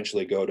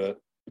eventually go to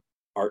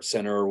Art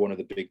Center or one of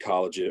the big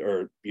colleges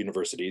or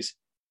universities.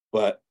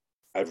 But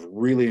I've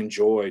really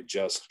enjoyed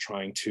just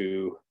trying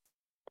to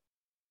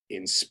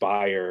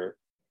inspire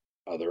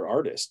other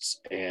artists.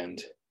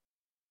 And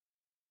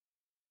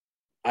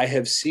I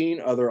have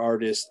seen other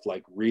artists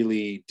like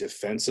really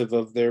defensive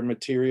of their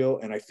material,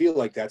 and I feel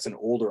like that's an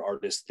older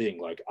artist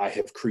thing. Like, I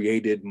have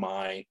created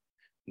my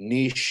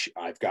niche,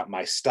 I've got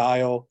my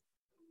style.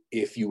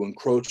 If you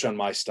encroach on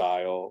my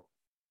style,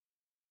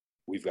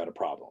 we've got a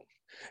problem.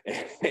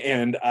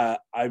 And I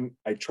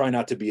try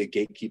not to be a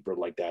gatekeeper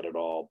like that at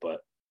all,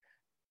 but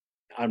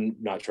I'm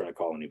not trying to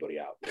call anybody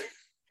out.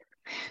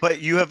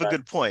 But you have a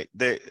good point.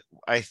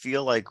 I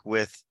feel like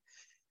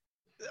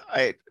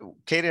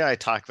Katie and I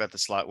talk about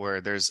this a lot,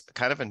 where there's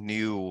kind of a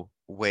new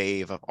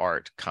wave of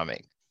art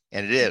coming,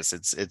 and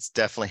it's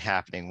definitely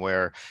happening,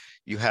 where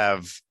you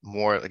have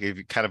more, like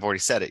you kind of already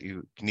said it,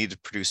 you need to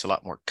produce a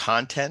lot more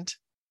content.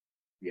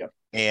 Yep.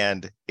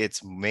 And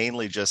it's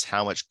mainly just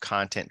how much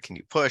content can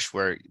you push,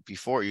 where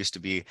before it used to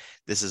be,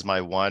 this is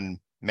my one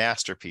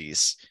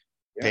masterpiece,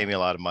 pay me a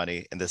lot of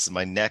money, and this is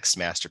my next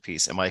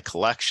masterpiece, and my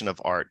collection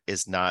of art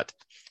is not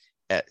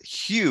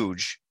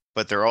huge,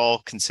 but they're all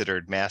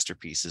considered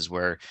masterpieces,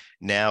 where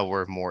now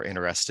we're more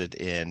interested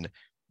in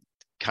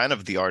kind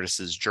of the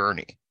artist's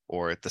journey,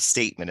 or the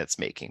statement it's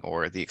making,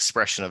 or the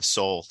expression of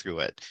soul through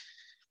it.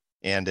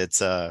 And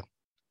I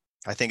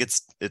think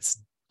it's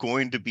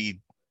going to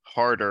be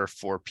harder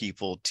for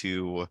people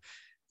to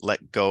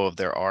let go of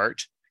their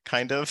art,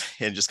 kind of,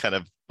 and just kind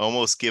of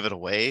almost give it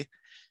away,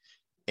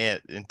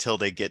 and until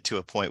they get to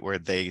a point where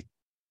they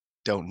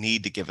don't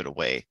need to give it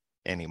away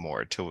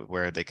anymore, to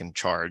where they can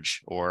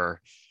charge,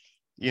 or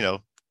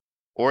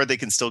or they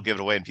can still give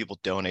it away and people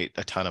donate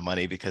a ton of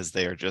money because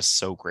they are just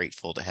so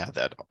grateful to have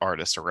that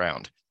artist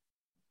around.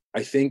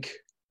 I think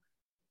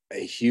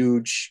a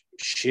huge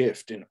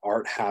shift in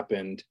art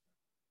happened,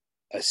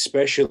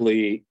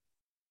 especially,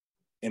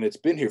 and it's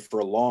been here for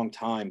a long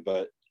time,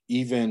 but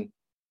even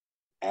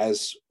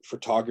as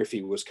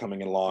photography was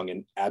coming along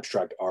and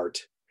abstract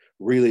art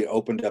really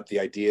opened up the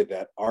idea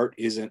that art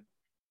isn't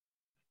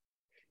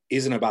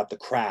about the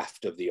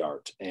craft of the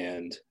art.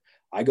 And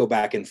I go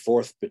back and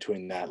forth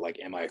between that. Like,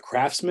 am I a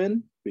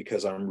craftsman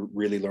because I'm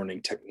really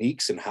learning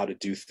techniques and how to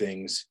do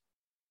things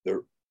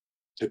to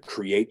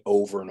create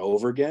over and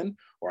over again?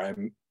 Or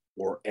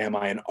am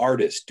I an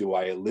artist? Do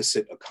I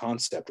elicit a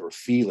concept or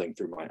feeling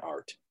through my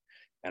art?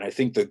 And I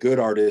think the good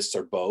artists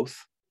are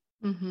both.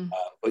 Mm-hmm.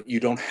 But you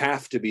don't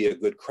have to be a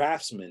good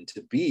craftsman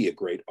to be a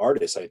great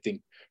artist. I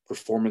think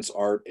performance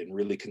art and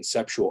really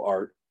conceptual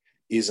art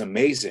is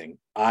amazing.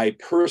 I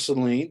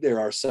personally, there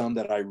are some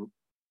that I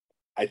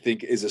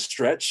think is a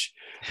stretch,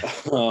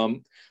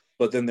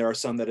 but then there are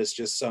some that is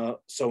just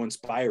so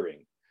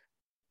inspiring.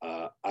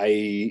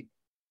 I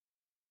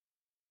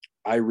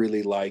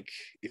really like,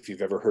 if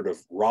you've ever heard of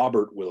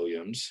Robert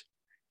Williams,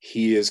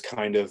 he is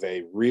kind of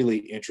a really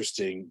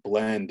interesting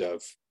blend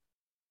of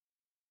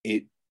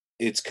it.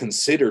 It's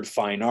considered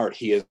fine art.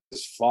 He has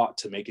fought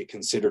to make it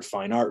considered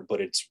fine art,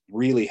 but it's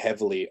really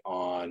heavily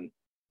on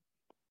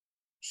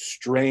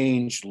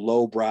strange,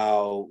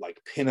 lowbrow,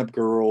 like pinup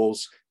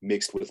girls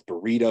mixed with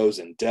burritos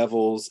and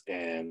devils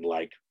and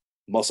like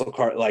muscle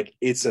car. Like,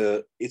 it's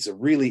a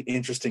really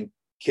interesting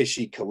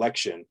Kishi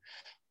collection,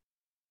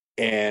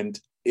 and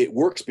it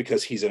works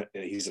because he's an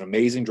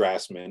amazing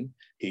draftsman.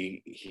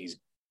 He's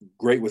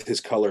great with his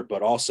color,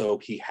 but also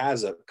he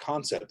has a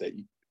concept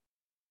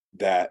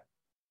that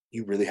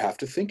you really have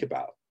to think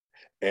about.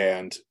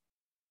 And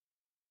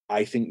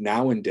I think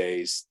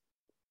nowadays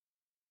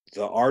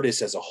the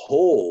artist as a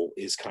whole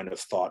is kind of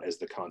thought as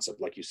the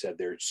concept, like you said,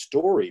 their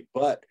story,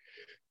 but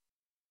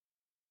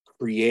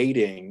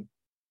creating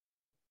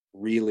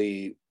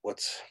really,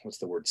 what's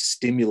the word,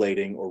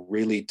 stimulating or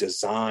really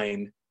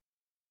design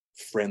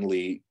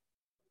friendly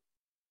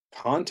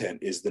content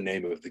is the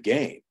name of the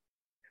game.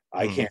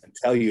 I can't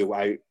tell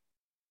you,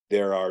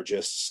 there are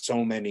just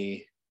so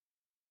many,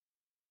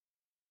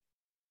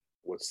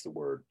 what's the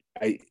word?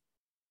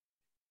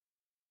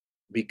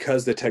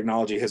 Because the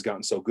technology has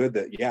gotten so good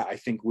that, yeah, I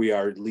think we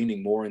are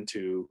leaning more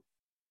into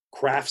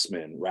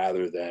craftsmen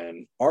rather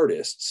than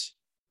artists,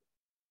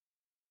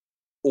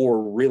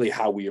 or really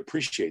how we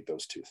appreciate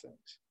those two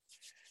things.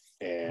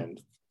 And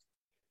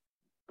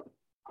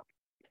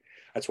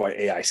that's why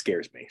AI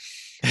scares me,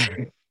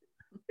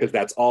 because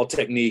that's all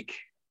technique.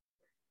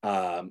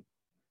 And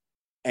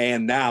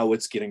now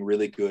it's getting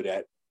really good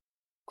at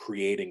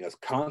creating a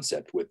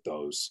concept with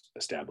those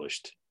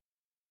established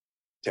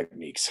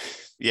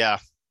techniques. Yeah.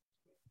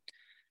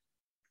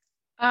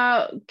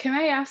 Can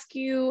I ask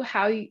you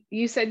how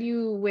you said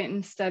you went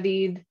and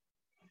studied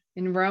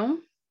in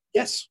Rome?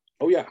 Yes.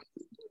 Oh, yeah.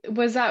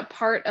 Was that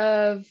part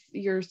of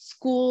your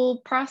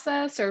school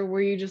process, or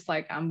were you just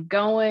like, I'm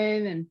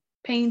going and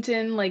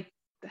painting? Like,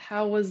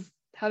 how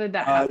did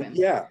that happen?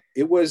 Yeah,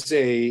 it was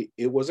a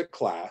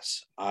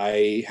class.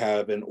 I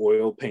have an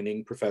oil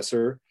painting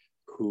professor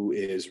who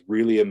is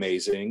really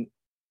amazing,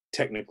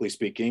 technically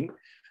speaking.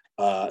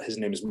 His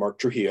name is Mark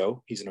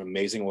Trujillo. He's an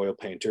amazing oil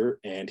painter,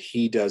 and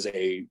he does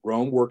a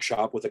Rome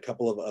workshop with a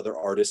couple of other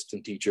artists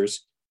and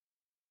teachers,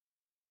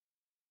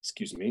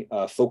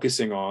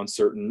 focusing on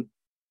certain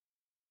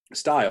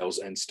styles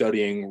and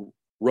studying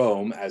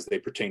Rome as they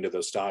pertain to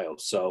those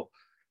styles. So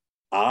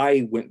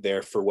I went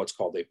there for what's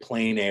called a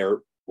plein air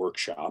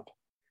workshop,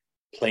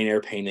 plein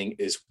air painting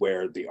is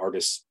where the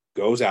artist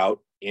goes out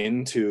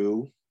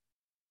into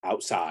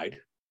outside,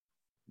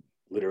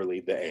 literally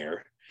the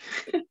air,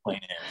 plein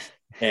air,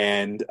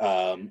 and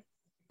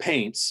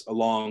paints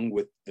along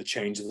with the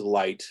change of the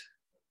light,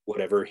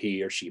 whatever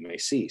he or she may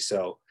see.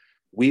 So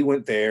we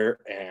went there,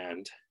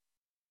 and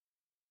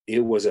it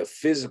was a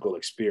physical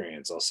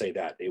experience. I'll say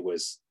that. It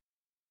was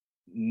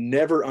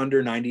never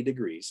under 90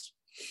 degrees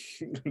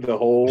the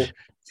whole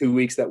 2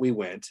 weeks that we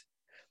went.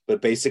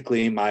 But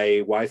basically,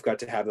 my wife got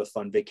to have a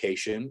fun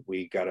vacation.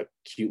 We got a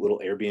cute little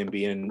Airbnb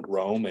in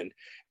Rome, and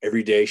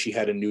every day she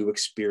had a new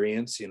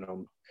experience, you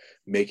know,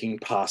 making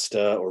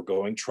pasta or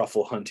going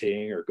truffle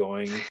hunting or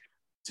going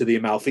to the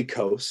Amalfi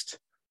Coast,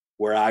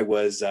 where I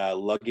was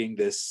lugging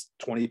this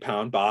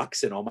 20-pound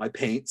box and all my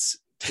paints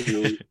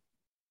to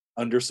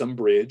under some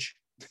bridge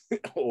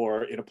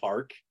or in a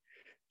park,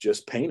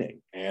 just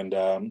painting. And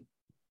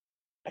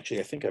actually,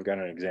 I think I've got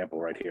an example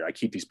right here. I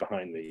keep these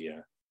behind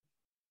the...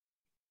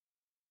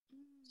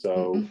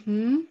 So,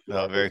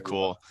 oh, very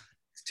cool.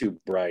 It's too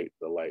bright.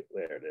 The light,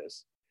 there it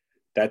is.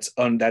 That's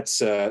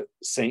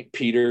St.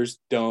 Peter's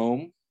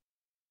Dome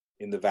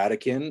in the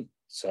Vatican.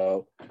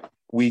 So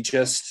we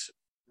just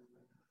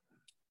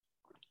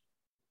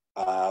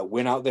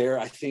went out there.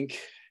 I think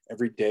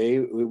every day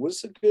it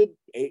was a good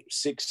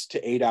 6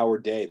 to 8 hour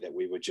day that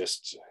we would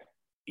just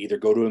either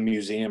go to a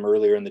museum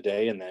earlier in the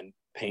day and then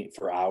paint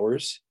for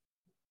hours.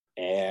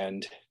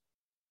 And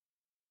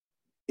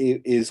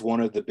it is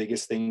one of the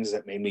biggest things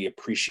that made me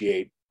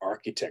appreciate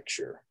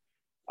architecture.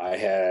 I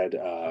had,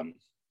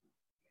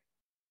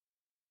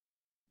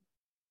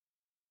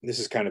 this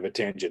is kind of a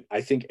tangent.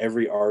 I think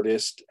every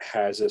artist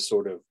has a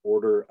sort of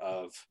order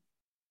of,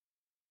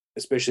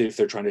 especially if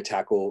they're trying to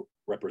tackle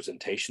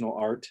representational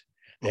art,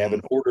 they have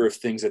an order of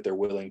things that they're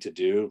willing to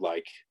do.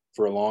 Like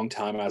for a long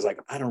time, I was like,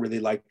 I don't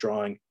really like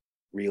drawing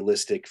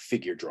realistic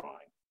figure drawing.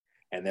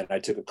 And then I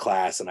took a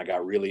class and I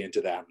got really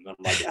into that. And I'm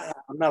like,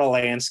 I'm not a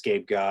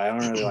landscape guy. I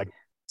don't really like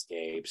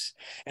landscapes.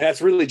 And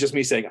that's really just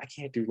me saying, I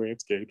can't do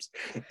landscapes.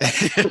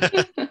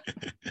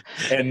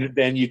 And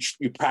then you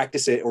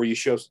practice it, or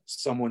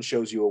someone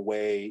shows you a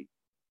way,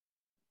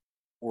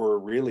 or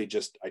really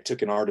just, I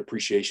took an art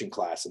appreciation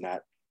class, and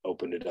that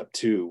opened it up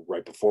too,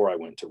 right before I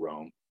went to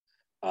Rome.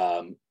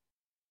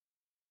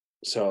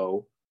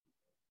 So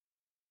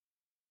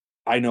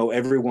I know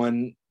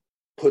everyone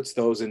puts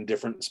those in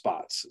different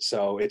spots.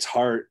 So it's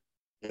hard.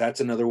 That's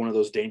another one of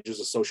those dangers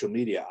of social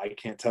media. I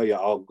can't tell you,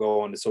 I'll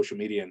go onto social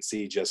media and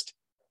see just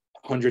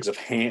hundreds of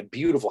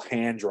beautiful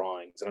hand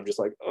drawings. And I'm just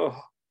like,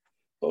 oh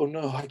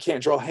no, I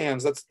can't draw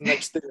hands. That's the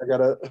next thing. I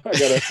gotta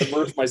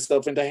immerse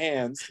myself into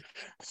hands.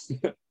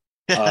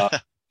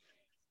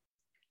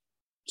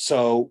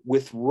 So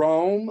with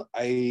Rome,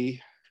 I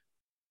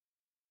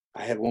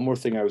had one more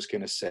thing I was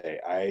going to say.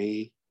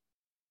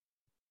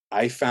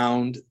 I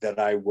found that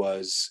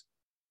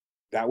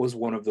that was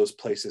one of those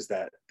places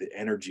that the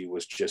energy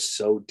was just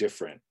so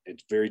different.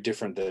 It's very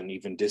different than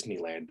even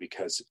Disneyland,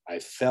 because I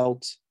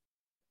felt,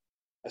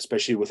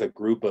 especially with a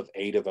group of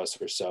 8 of us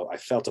or so, I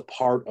felt a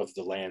part of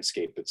the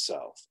landscape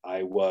itself.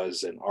 I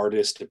was an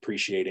artist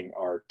appreciating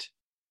art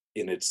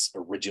in its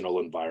original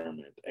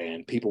environment,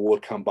 and people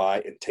would come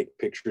by and take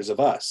pictures of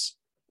us,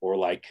 or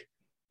like,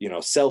 you know,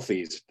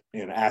 selfies,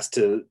 and ask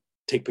to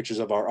take pictures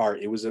of our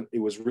art. It was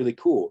really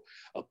cool.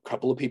 A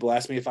couple of people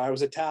asked me if I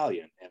was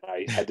Italian, and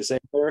I had to say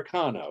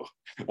Americano.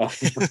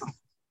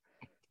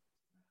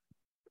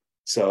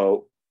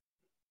 So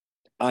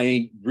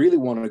I really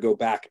want to go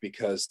back,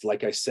 because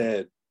like I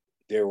said,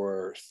 there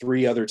were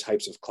 3 other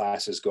types of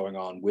classes going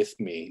on with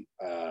me,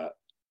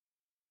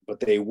 but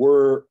they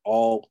were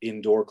all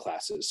indoor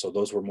classes. So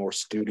those were more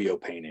studio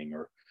painting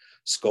or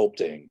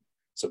sculpting.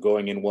 So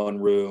going in one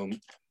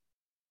room,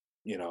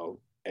 you know,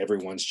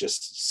 everyone's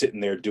just sitting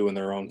there doing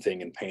their own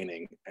thing and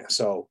painting.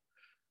 So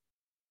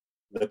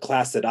the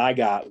class that I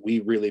got, we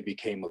really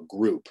became a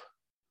group,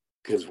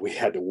 because we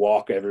had to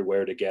walk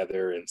everywhere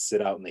together and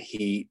sit out in the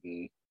heat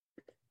and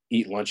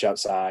eat lunch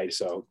outside.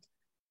 So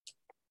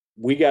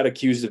we got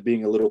accused of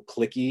being a little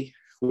cliquey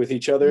with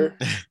each other,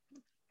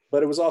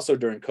 but it was also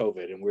during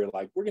COVID, and we were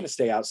like, we're going to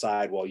stay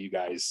outside while you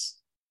guys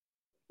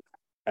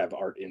have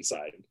art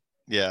inside.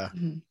 Yeah.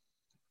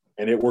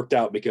 And it worked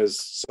out, because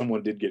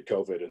someone did get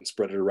COVID and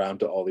spread it around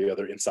to all the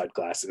other inside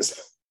classes.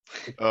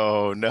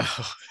 Oh no.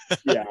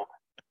 Yeah.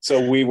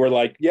 So we were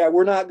like, yeah,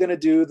 we're not going to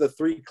do the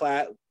 3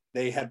 class.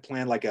 They had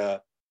planned like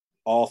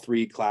all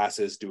 3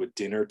 classes do a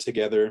dinner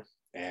together.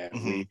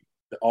 And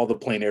all the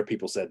plein air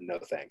people said, no,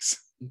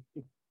 thanks.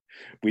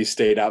 We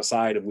stayed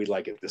outside, and we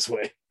like it this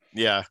way.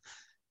 Yeah.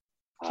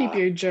 Keep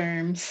your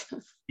germs.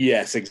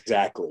 Yes,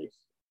 exactly.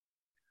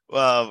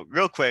 Well,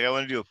 real quick, I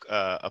want to do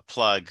a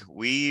plug.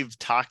 We've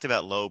talked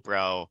about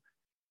lowbrow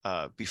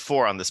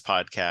before on this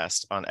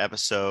podcast, on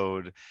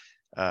episode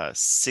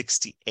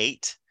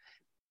 68,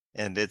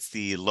 and it's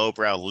the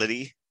lowbrow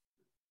Liddy.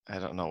 I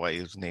don't know why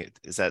you've named.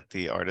 Is that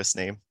the artist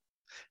name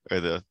or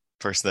the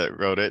person that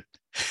wrote it?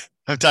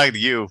 I'm talking to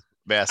you,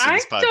 Master. I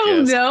this podcast.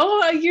 don't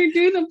know. You're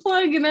doing the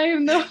plug, and I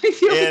have no idea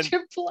what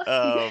you're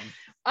plugging.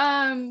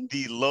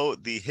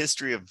 The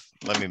history of,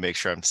 let me make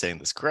sure I'm saying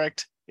this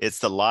correct. It's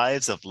The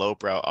Lives of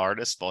Lowbrow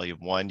Artists, Volume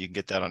 1. You can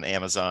get that on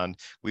Amazon.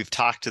 We've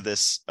talked to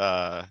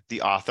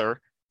the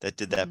author that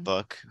did that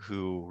book,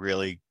 who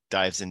really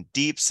dive in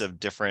deep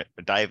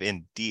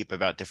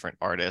about different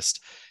artists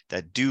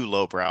that do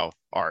lowbrow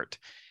art.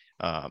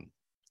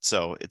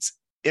 So it's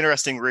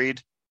interesting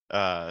read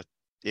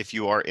if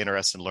you are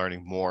interested in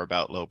learning more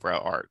about lowbrow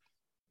art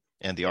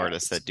and the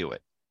artists that do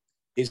it.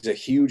 It's a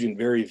huge and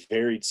very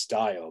varied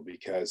style,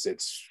 because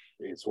it's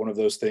one of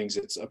those things,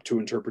 it's up to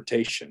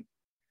interpretation.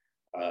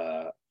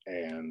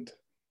 And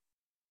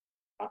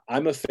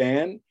I'm a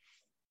fan,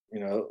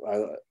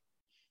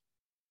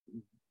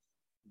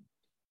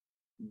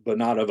 but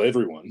not of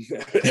everyone.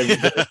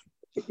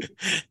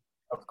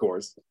 Of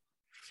course.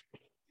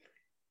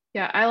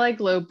 Yeah, I like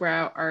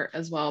lowbrow art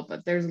as well,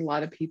 but there's a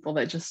lot of people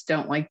that just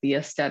don't like the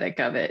aesthetic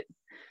of it.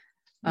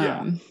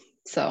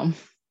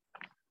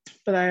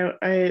 But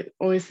I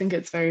always think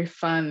it's very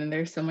fun, and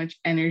there's so much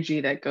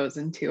energy that goes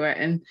into it,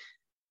 and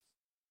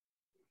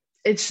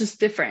it's just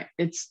different.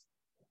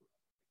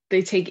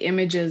 They take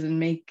images and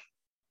make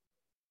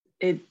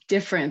it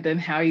different than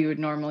how you would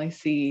normally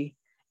see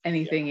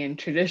anything in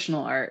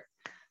traditional art.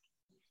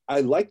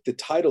 I like the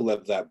title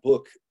of that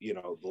book,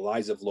 The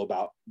Lives of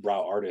Lowbrow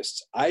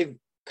Artists. I've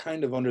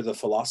kind of under the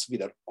philosophy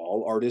that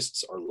all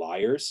artists are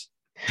liars.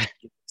 In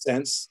a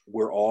sense,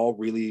 we're all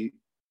really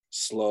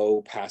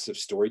slow, passive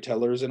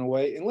storytellers in a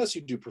way, unless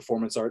you do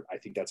performance art. I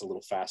think that's a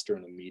little faster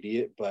and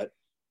immediate, but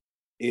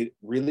it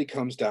really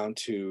comes down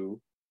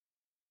to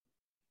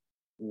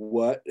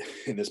what,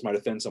 and this might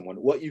offend someone,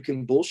 what you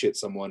can bullshit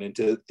someone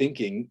into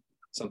thinking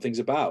something's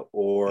about,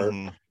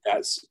 or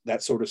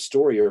that sort of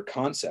story or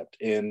concept.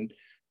 And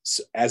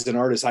as an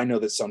artist, I know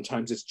that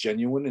sometimes it's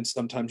genuine, and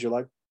sometimes you're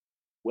like,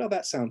 well,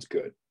 that sounds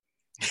good.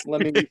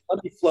 Let me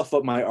fluff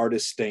up my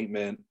artist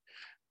statement,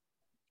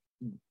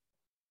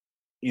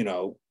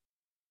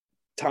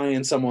 tie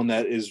in someone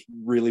that is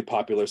really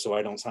popular so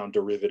I don't sound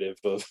derivative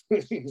of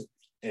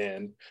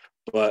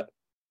but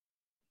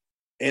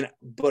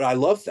I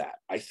love that.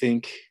 I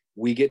think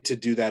we get to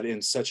do that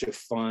in such a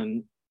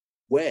fun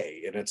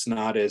way, and it's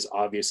not as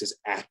obvious as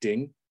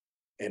acting,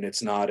 and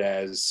it's not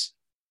as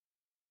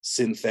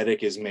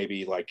synthetic as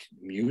maybe like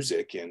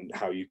music, and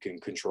how you can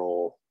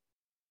control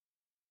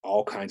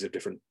all kinds of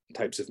different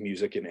types of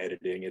music and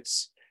editing.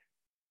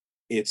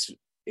 It's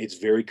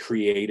very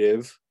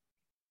creative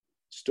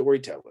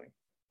storytelling.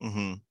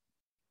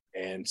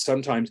 And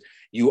sometimes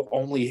you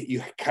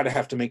kind of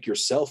have to make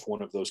yourself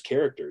one of those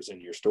characters in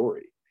your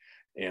story,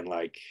 and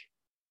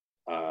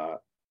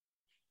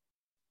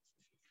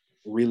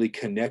really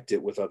connect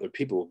it with other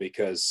people,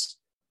 because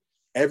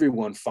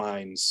everyone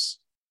finds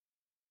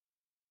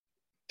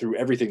through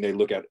everything they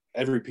look at,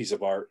 every piece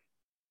of art,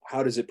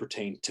 how does it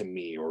pertain to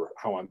me, or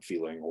how I'm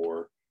feeling,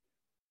 or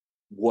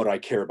what I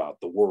care about,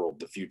 the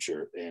world, the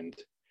future. And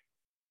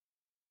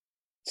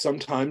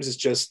sometimes it's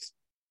just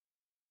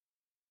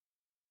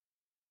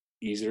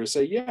easier to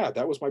say, yeah,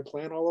 that was my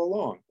plan all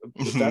along.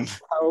 If that's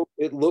how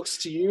it looks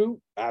to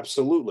you,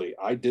 absolutely,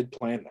 I did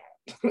plan that.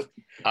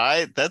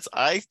 I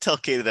tell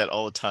Katie that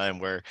all the time,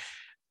 where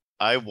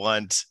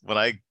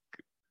the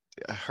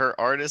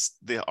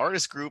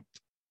artist group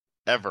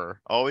ever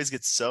always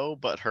gets so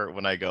butthurt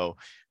when I go,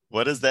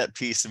 what does that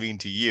piece mean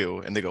to you?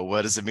 And they go,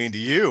 what does it mean to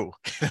you?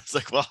 And it's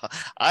like, well,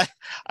 I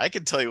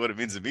can tell you what it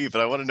means to me, but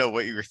I want to know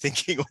what you were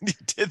thinking when you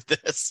did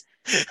this.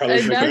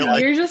 And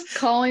you're just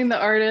calling the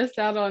artist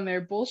out on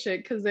their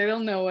bullshit, because they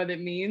don't know what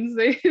it means.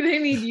 They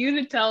need you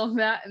to tell them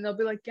that, and they'll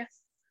be like, yes,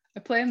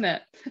 I planned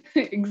that.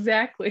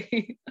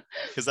 Exactly.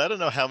 Because I don't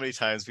know how many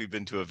times we've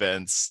been to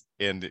events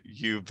and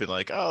you've been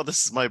like, oh,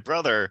 this is my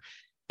brother.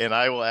 And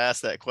I will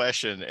ask that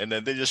question, and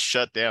then they just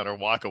shut down or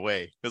walk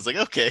away. It's like,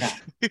 okay,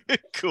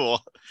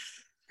 cool.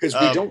 Because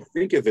we don't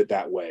think of it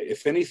that way.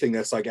 If anything,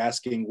 that's like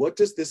asking, what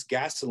does this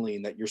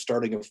gasoline that you're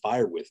starting a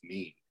fire with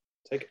mean?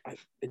 It's like,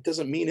 it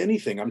doesn't mean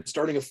anything. I'm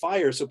starting a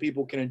fire so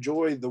people can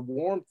enjoy the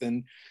warmth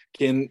and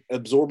can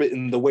absorb it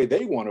in the way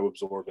they want to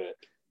absorb it.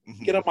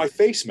 Get up my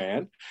face,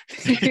 man.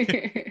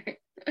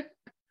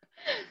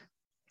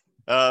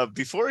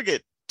 Before I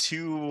get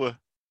too,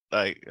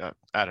 I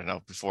don't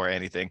know, before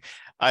anything,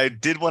 I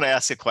did want to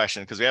ask a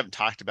question, because we haven't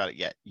talked about it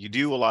yet. You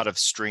do a lot of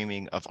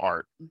streaming of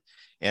art,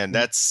 and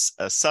that's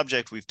a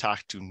subject we've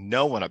talked to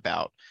no one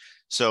about.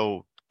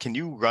 So can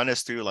you run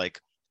us through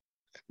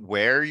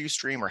where you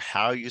stream or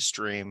how you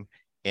stream,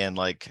 and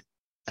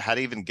how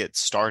to even get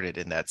started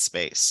in that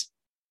space?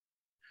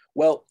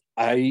 Well,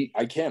 I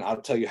can.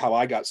 I'll tell you how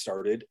I got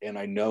started, and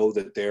I know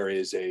that there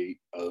is a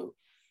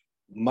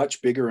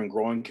much bigger and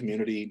growing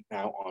community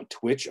now on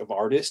Twitch of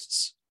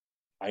artists.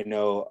 I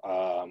know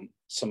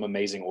some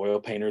amazing oil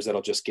painters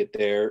that'll just get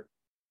there,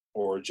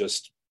 or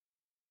just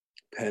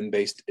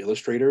pen-based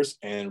illustrators.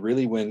 And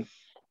really, when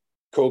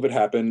COVID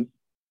happened,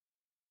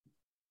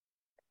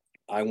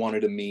 I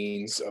wanted a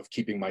means of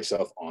keeping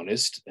myself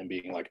honest and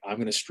being like, I'm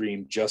going to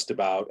stream just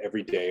about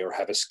every day, or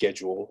have a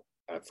schedule.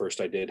 At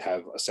first, I did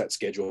have a set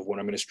schedule of when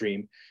I'm going to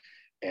stream,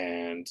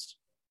 and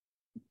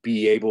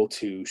be able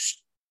to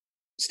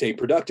stay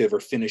productive or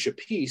finish a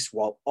piece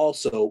while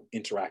also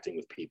interacting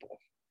with people.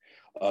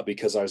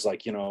 Because I was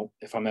like,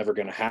 if I'm ever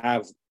going to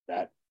have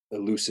that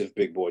elusive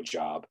big boy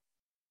job,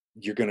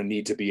 you're going to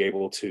need to be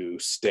able to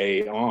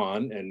stay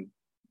on and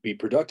be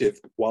productive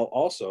while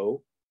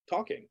also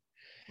talking.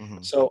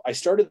 Mm-hmm. So I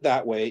started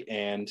that way,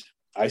 and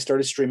I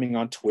started streaming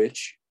on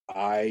Twitch.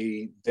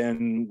 I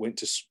then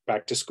went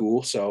back to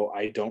school, so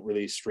I don't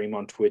really stream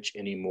on Twitch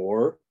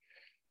anymore.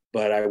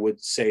 But I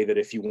would say that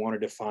if you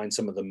wanted to find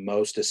some of the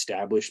most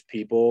established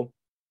people,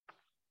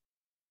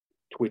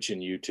 Twitch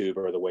and YouTube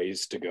are the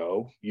ways to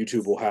go.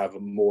 YouTube will have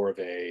more of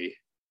a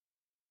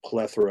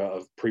plethora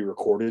of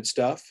pre-recorded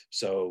stuff,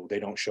 so they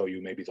don't show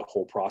you maybe the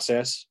whole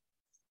process,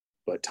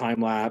 but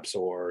time-lapse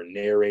or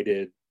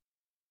narrated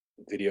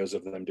videos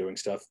of them doing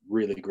stuff,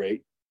 really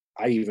great.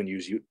 I even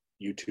use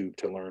YouTube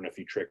to learn a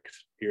few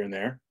tricks here and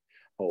there.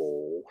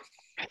 Oh,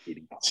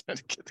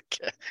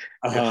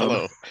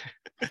 hello.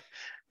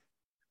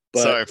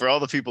 Sorry for all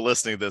the people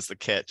listening to this. The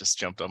cat just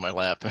jumped on my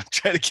lap. I'm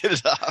trying to get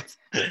it off.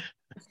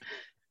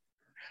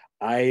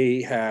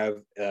 I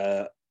have,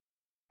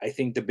 I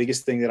think the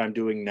biggest thing that I'm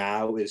doing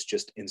now is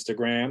just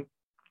Instagram.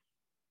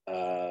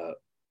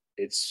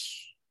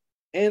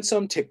 And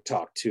some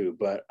TikTok too,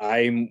 but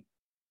I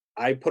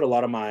put a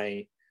lot of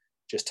my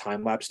just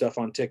time-lapse stuff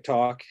on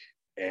TikTok,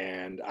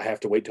 and I have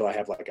to wait till I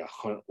have like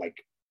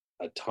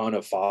a ton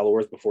of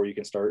followers before you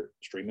can start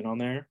streaming on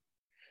there.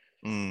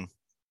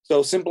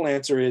 So simple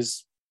answer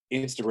is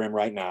Instagram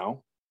right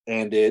now,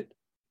 and it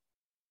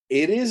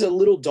is a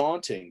little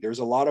daunting. There's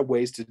a lot of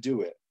ways to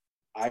do it.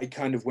 I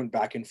kind of went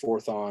back and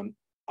forth on,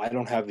 I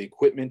don't have the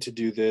equipment to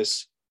do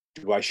this.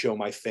 Do I show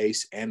my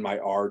face and my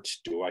art?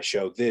 Do I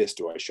show this?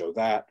 Do I show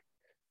that?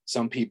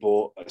 Some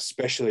people,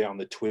 especially on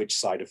the Twitch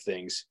side of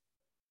things,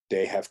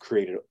 they have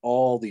created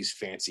all these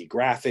fancy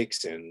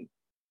graphics and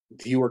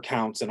viewer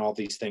counts and all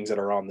these things that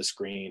are on the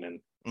screen, and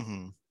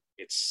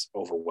it's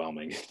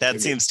overwhelming. That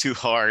seems too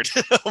hard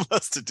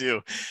almost to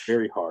do.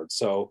 Very hard.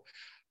 So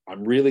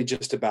I'm really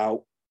just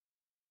about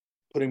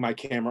putting my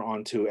camera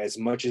onto as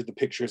much of the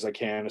pictures I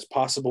can as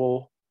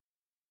possible,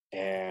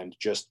 and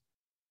just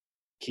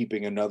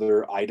keeping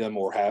another item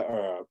or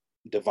a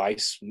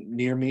device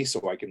near me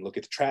so I can look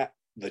at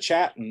the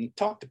chat and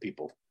talk to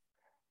people.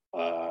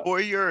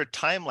 For your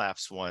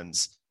time-lapse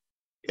ones,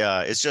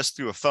 it's just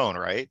through a phone,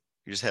 right?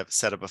 You just have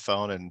set up a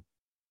phone and...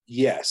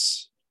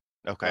 Yes.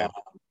 Okay.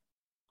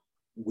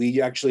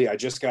 I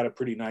just got a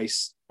pretty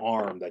nice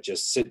arm that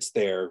just sits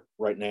there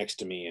right next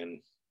to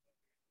me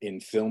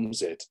and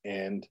films it.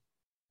 And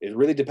it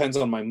really depends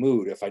on my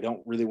mood. If I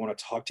don't really want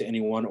to talk to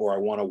anyone, or I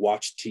want to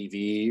watch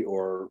TV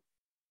or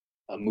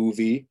a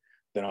movie,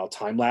 then I'll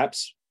time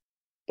lapse.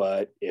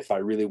 But if I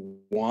really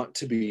want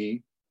to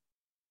be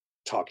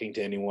talking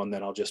to anyone,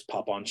 then I'll just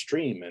pop on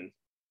stream. And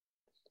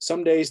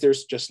some days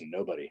there's just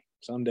nobody.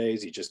 Some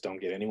days you just don't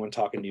get anyone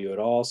talking to you at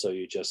all. So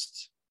I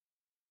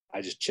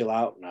just chill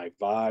out and I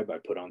vibe. I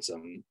put on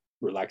some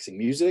relaxing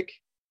music.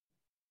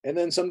 And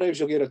then sometimes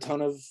you'll get a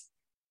ton of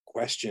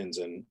questions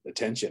and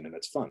attention, and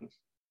it's fun.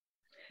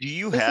 Do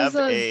you have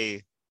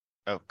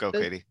go,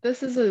 Katie.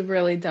 This is a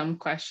really dumb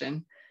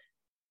question.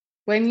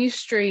 When you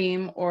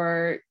stream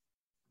or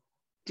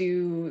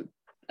do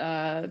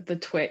the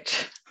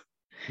Twitch,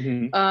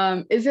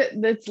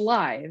 that's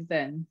live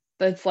then?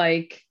 That's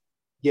like,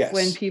 yes,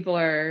 when people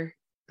are,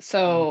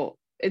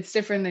 it's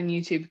different than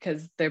YouTube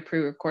because they're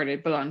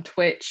pre-recorded, but on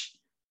Twitch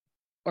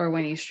or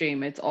when you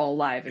stream, it's all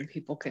live and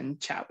people can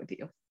chat with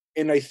you.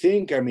 And I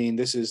think,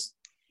 this is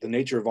the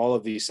nature of all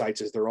of these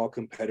sites, is they're all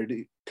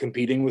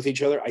competing with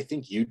each other. I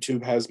think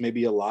YouTube has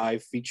maybe a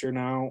live feature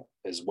now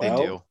as well.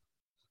 They do.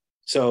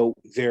 So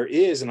there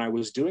is, and I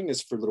was doing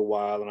this for a little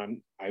while,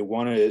 and I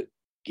want to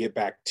get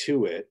back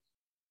to it.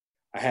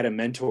 I had a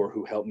mentor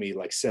who helped me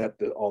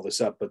set all this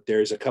up, but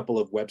there's a couple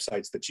of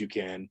websites that you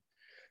can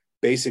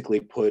basically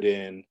put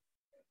in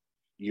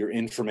your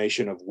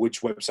information of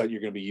which website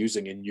you're going to be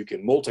using, and you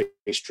can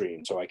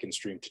multi-stream. So I can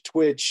stream to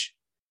Twitch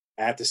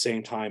at the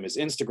same time as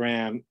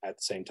Instagram, at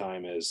the same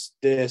time as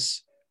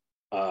this.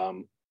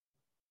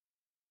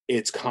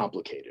 It's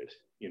complicated,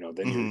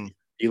 then you're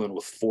dealing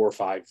with 4 or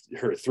 5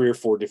 or 3 or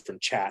 4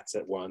 different chats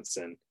at once.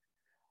 And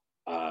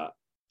I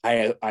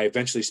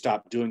eventually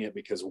stopped doing it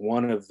because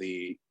one of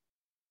the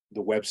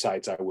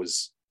websites I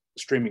was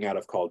streaming out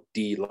of, called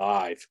D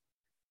Live,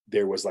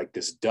 there was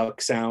this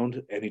duck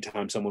sound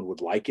anytime someone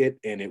would like it,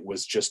 and it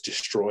was just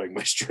destroying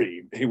my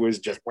stream. It was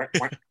just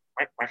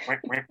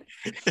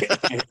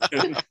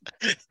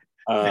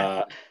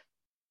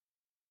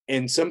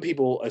and some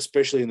people,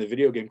 especially in the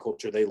video game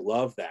culture, they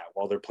love that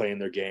while they're playing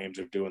their games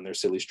or doing their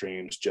silly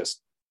streams.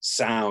 Just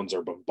sounds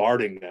are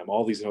bombarding them,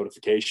 all these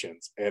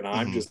notifications, and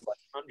I'm just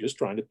I'm just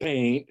trying to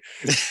paint.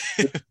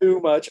 It's too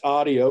much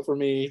audio for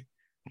me.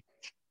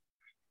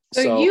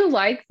 So you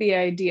like the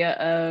idea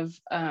of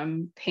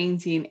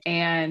painting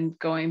and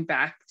going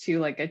back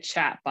to a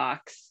chat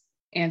box,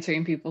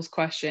 answering people's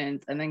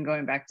questions, and then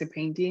going back to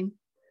painting?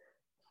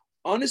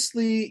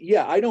 Honestly,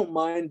 yeah, I don't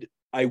mind.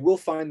 I will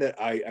find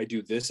that I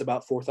do this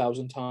about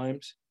 4,000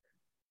 times,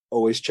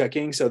 always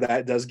checking. So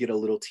that does get a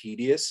little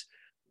tedious.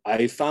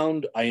 I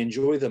found I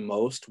enjoy the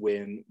most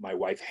when my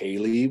wife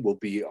Haley will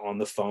be on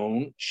the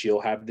phone.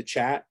 She'll have the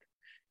chat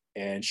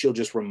and she'll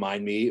just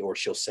remind me, or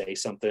she'll say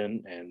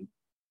something,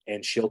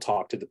 and she'll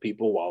talk to the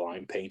people while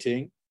I'm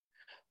painting.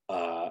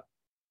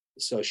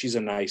 So she's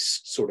a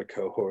nice sort of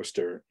co-host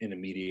or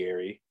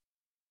intermediary,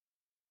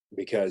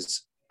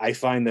 because I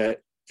find that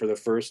for the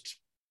first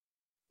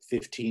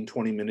 15,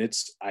 20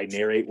 minutes, I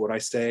narrate what I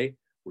say.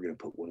 We're going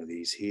to put one of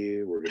these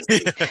here. We're going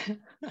to put,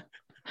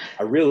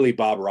 I really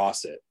Bob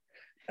Ross it.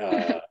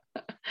 A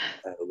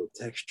little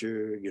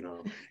texture, you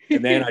know,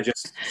 and then I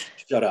just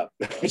shut up.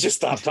 I just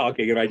stop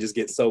talking and I just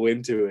get so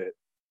into it.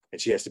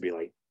 And she has to be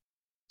like,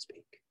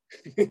 speak.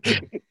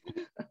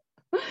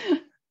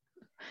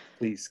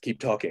 Please keep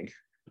talking.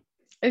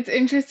 It's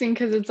interesting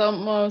because it's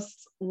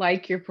almost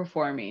like you're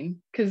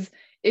performing. Because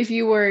if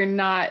you were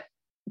not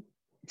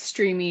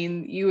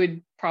streaming, you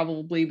would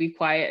probably be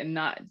quiet and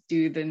not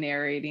do the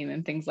narrating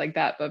and things like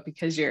that. But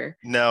because you're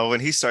No,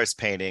 when he starts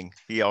painting,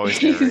 he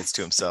always narrates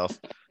to himself.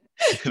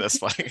 That's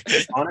funny.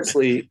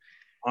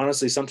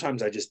 Honestly,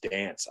 sometimes I just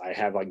dance. I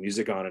have like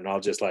music on and I'll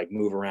just like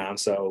move around.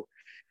 So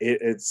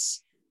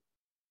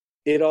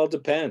it all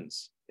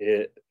depends.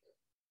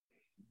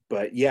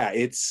 But yeah,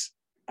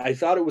 I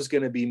thought it was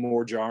going to be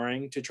more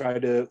jarring to try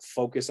to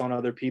focus on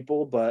other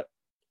people, but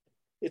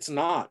it's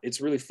not. It's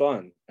really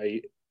fun.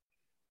 And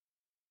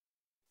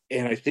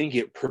I think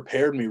it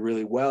prepared me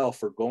really well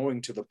for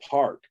going to the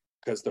park,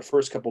 because the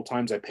first couple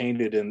times I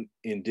painted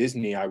in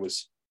Disney, I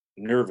was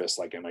nervous.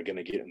 Like, am I going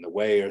to get in the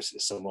way, or is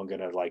someone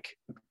going to like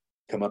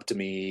come up to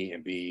me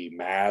and be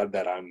mad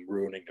that I'm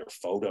ruining their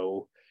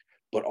photo?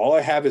 But all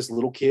I have is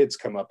little kids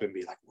come up and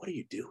be like, what are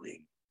you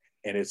doing?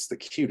 And it's the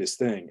cutest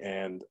thing.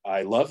 And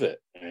I love it.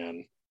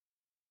 And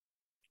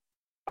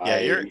yeah,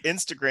 your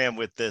Instagram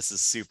with this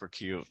is super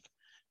cute.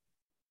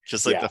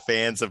 Just like the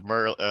fans of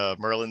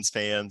Merlin's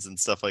fans and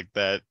stuff like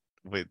that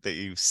that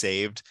you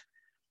saved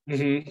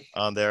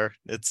on there.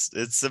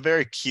 It's a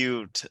very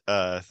cute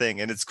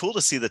thing, and it's cool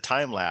to see the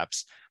time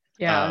lapse.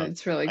 Yeah,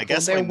 it's really cool.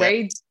 They're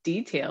way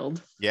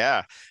detailed.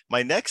 Yeah,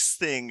 my next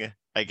thing,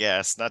 I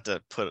guess, not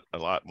to put a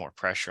lot more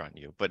pressure on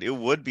you, but it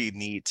would be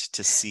neat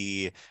to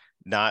see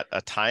not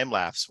a time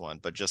lapse one,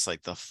 but just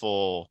like the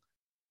full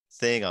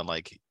thing on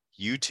like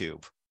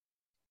YouTube.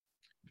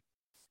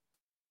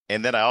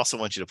 And then I also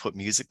want you to put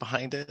music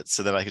behind it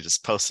so that I could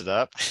just post it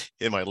up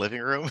in my living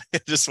room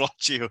and just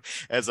watch you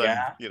as I'm,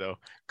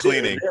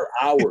 cleaning. They're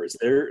hours.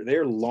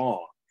 They're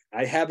long.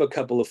 I have a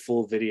couple of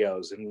full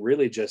videos, and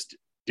really just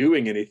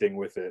doing anything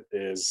with it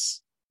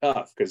is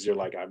tough, because you're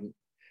like, all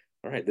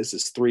right, this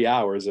is 3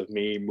 hours of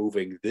me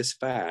moving this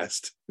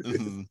fast.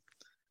 Mm-hmm.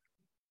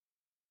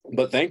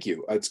 But thank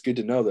you. It's good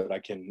to know that I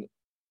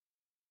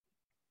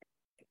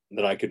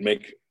could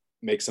make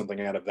something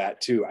out of that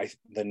too.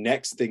 The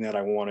next thing that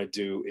I want to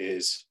do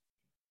is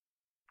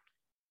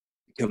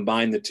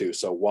combine the two.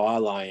 So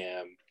while I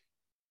am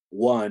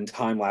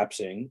time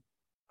lapsing,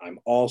 I'm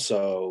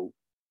also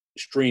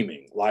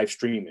live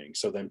streaming.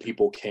 So then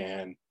people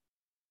can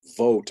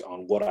vote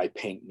on what I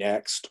paint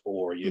next,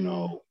 or,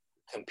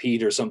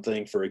 compete or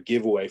something for a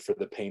giveaway for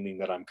the painting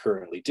that I'm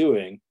currently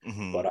doing.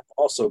 Mm-hmm. But I've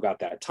also got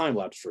that time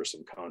lapse for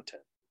some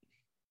content.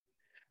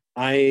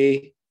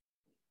 I'm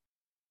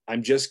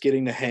just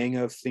getting the hang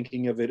of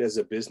thinking of it as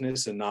a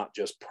business and not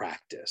just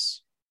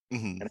practice.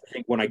 Mm-hmm. And I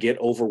think when I get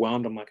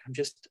overwhelmed, I'm like,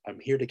 I'm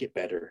here to get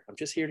better. I'm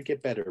just here to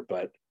get better.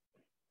 But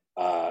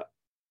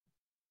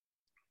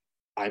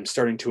I'm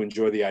starting to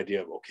enjoy the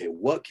idea of, okay,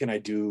 what can I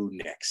do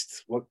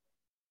next? What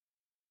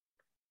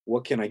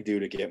can I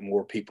do to get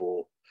more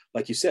people,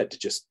 like you said, to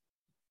just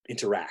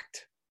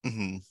interact?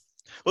 Mm-hmm.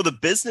 Well, the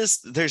business,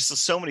 there's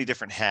so many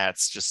different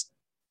hats, just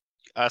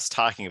us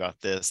talking about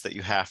this, that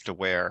you have to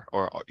wear,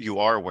 or you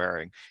are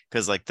wearing,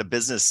 because like the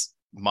business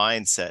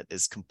mindset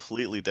is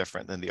completely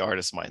different than the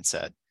artist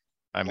mindset.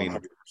 I mean,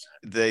 100%.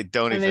 They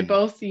don't and they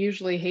both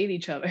usually hate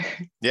each other.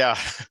 Yeah.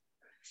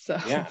 So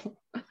yeah.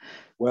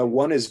 Well,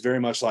 one is very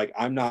much like,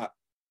 I'm not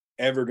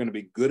ever going to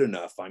be good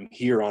enough. I'm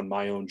here on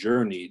my own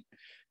journey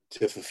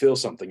to fulfill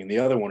something. And the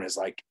other one is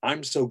like,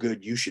 I'm so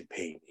good, you should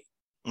pay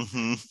me.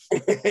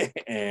 Mm-hmm.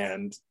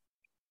 And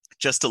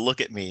just to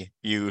look at me,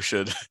 you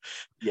should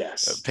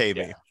pay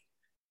me. Yeah.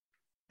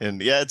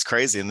 And yeah, it's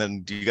crazy. And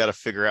then you got to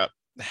figure out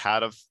how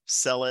to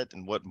sell it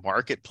and what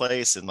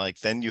marketplace. And like,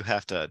 then you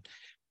have to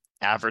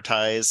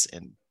advertise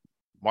and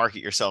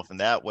market yourself in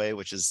that way,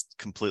 which is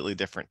completely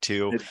different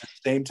too. At the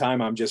same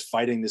time, I'm just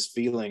fighting this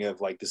feeling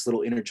of like this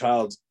little inner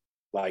child,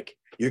 like,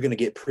 you're going to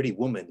get Pretty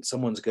Woman.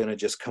 Someone's going to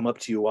just come up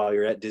to you while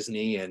you're at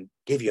Disney and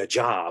give you a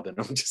job. And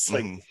I'm just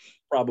like,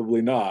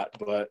 probably not,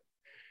 but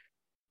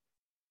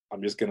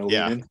I'm just going to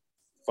lean in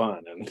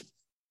fun. And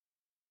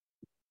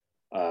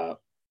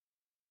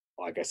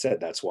like I said,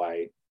 that's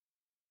why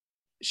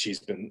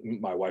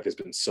my wife has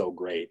been so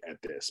great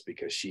at this,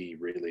 because she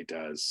really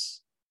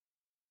does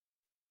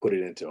put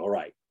it into, all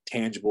right,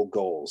 tangible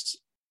goals.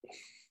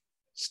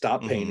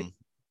 Stop painting,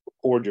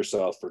 record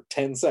yourself for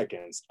 10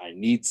 seconds. I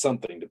need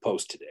something to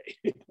post today.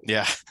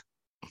 Yeah.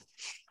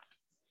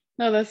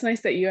 No, that's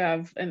nice that you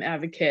have an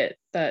advocate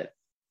that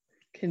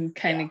can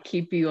kind of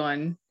keep you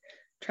on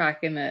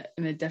track in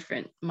a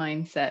different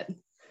mindset.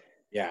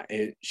 Yeah,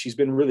 she's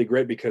been really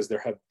great because there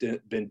have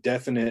been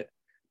definite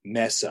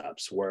mess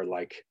ups where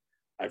like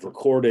I've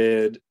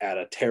recorded at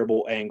a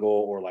terrible angle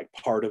or like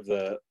part of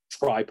the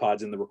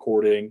tripod's in the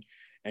recording,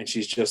 and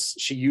she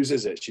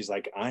uses it. She's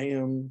like,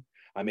 I'm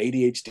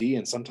ADHD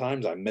and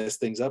sometimes I mess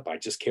things up. I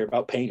just care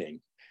about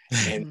painting.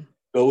 And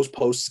those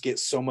posts get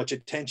so much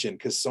attention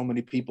because so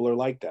many people are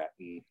like that.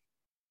 And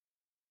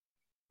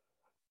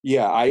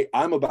yeah,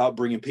 I'm about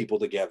bringing people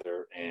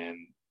together,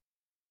 and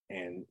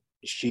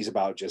she's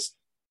about just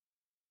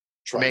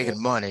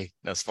making money.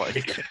 That's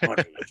funny.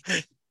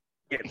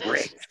 Get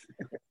rich.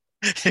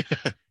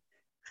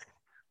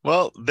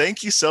 Well,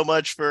 thank you so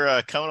much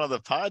for coming on the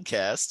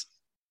podcast.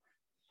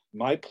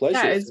 My pleasure.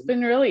 Yeah, it's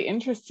been really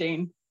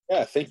interesting.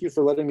 Yeah, thank you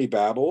for letting me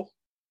babble.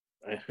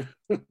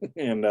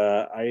 And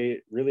I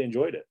really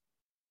enjoyed it.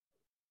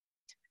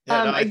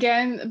 Yeah,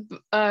 again,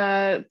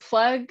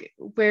 plug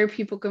where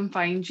people can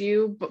find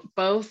you,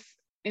 both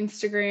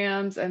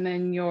Instagrams and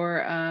then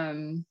your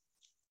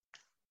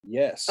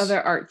yes,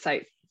 other art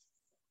sites.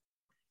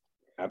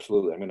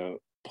 Absolutely. I'm going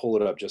to pull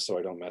it up just so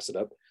I don't mess it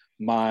up.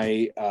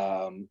 My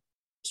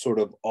sort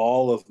of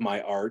all of my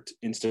art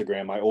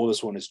Instagram, my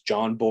oldest one is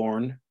John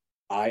Bourne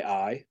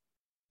II,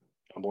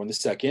 John Bourne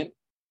II.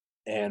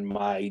 And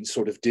my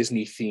sort of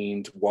Disney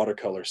themed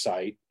watercolor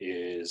site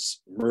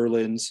is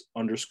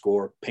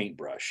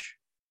Merlins_paintbrush.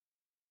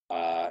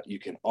 You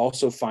can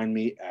also find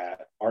me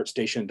at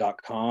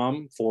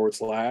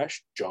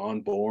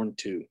artstation.com/John Bourne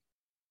 2.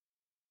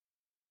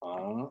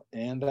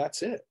 And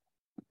that's it.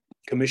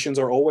 Commissions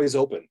are always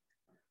open.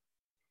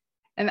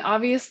 And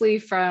obviously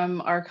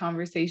from our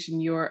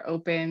conversation, you're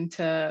open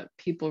to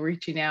people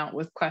reaching out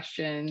with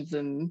questions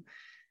and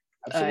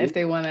if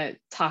they want to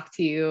talk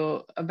to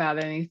you about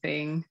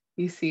anything.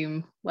 You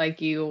seem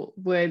like you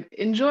would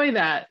enjoy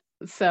that.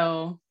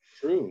 So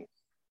true.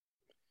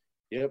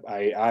 Yep.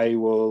 I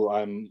will.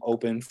 I'm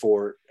open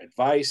for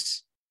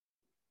advice,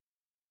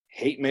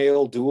 hate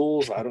mail,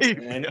 duels. I don't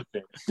know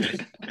anything.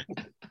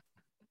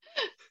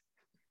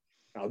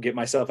 I'll get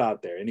myself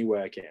out there any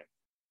way I can.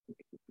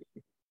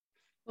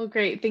 Well,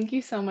 great. Thank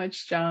you so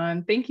much,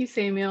 John. Thank you,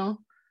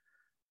 Samuel.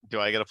 Do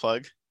I get a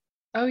plug?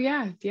 Oh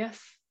yeah. Yes.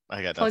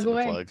 I got nothing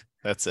to plug.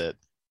 That's it.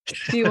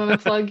 Do you want to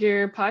plug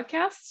your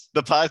podcast?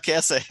 The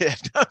podcast I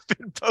have not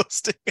been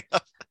posting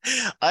up.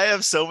 I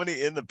have so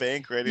many in the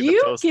bank ready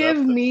to post. You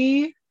give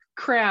me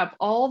crap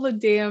all the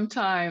damn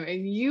time,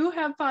 and you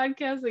have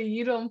podcasts that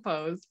you don't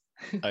post.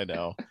 I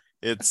know.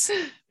 It's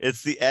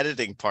the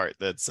editing part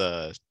that's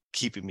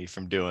keeping me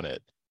from doing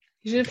it.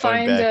 You should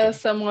find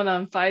someone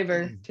on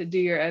Fiverr to do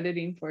your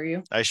editing for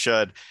you. I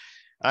should.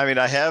 I mean,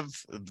 I have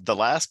the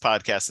last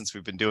podcast since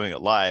we've been doing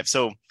it live.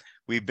 So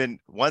we've been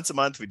once a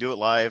month, we do it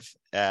live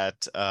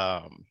at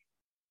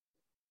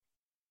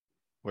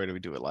where do we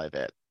do it live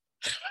at?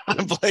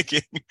 I'm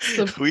blanking.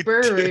 The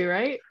brewery,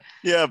 right?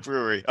 Yeah,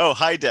 brewery. Oh,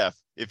 High Def.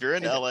 If you're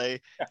in LA,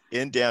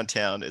 in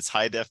downtown, it's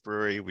High Def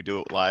Brewery. We do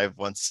it live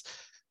once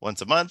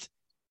a month.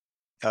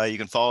 You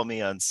can follow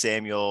me on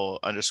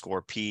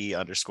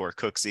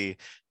Samuel_P_Cooksey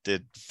to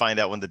find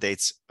out when the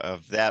dates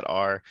of that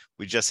are.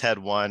 We just had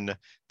one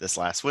this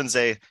last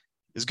Wednesday. It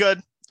was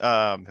good.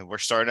 And we're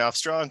starting off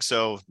strong.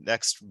 So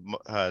next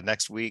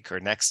week, or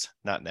next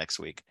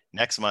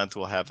month,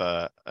 we'll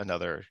have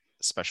another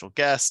special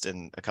guest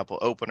and a couple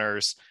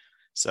openers.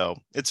 So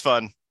it's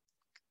fun.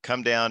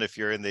 Come down if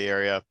you're in the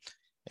area,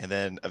 and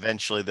then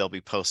eventually they'll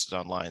be posted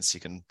online so you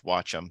can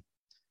watch them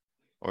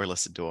or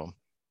listen to them.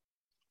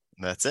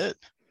 And that's it.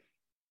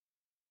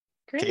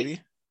 Great. Katie,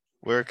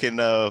 where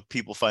can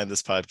people find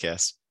this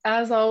podcast?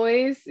 As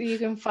always, you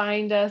can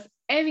find us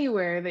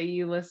anywhere that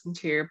you listen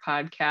to your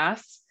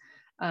podcasts.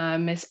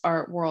 Miss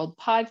Art World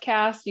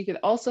Podcast. You could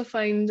also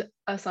find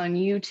us on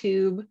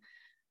YouTube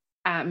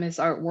at Miss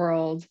Art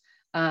World,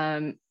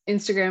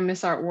 Instagram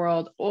Miss Art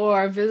World,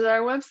 or visit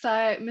our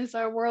website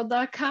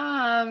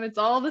missartworld.com. It's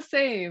all the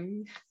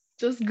same.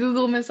 Just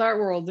Google Miss Art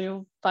World,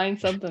 you'll find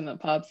something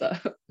that pops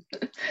up.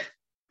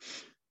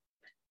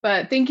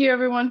 But thank you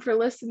everyone for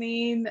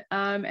listening,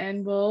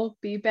 and we'll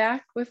be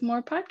back with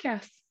more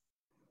podcasts.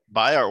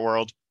 Bye, Art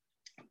World.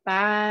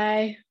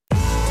 Bye.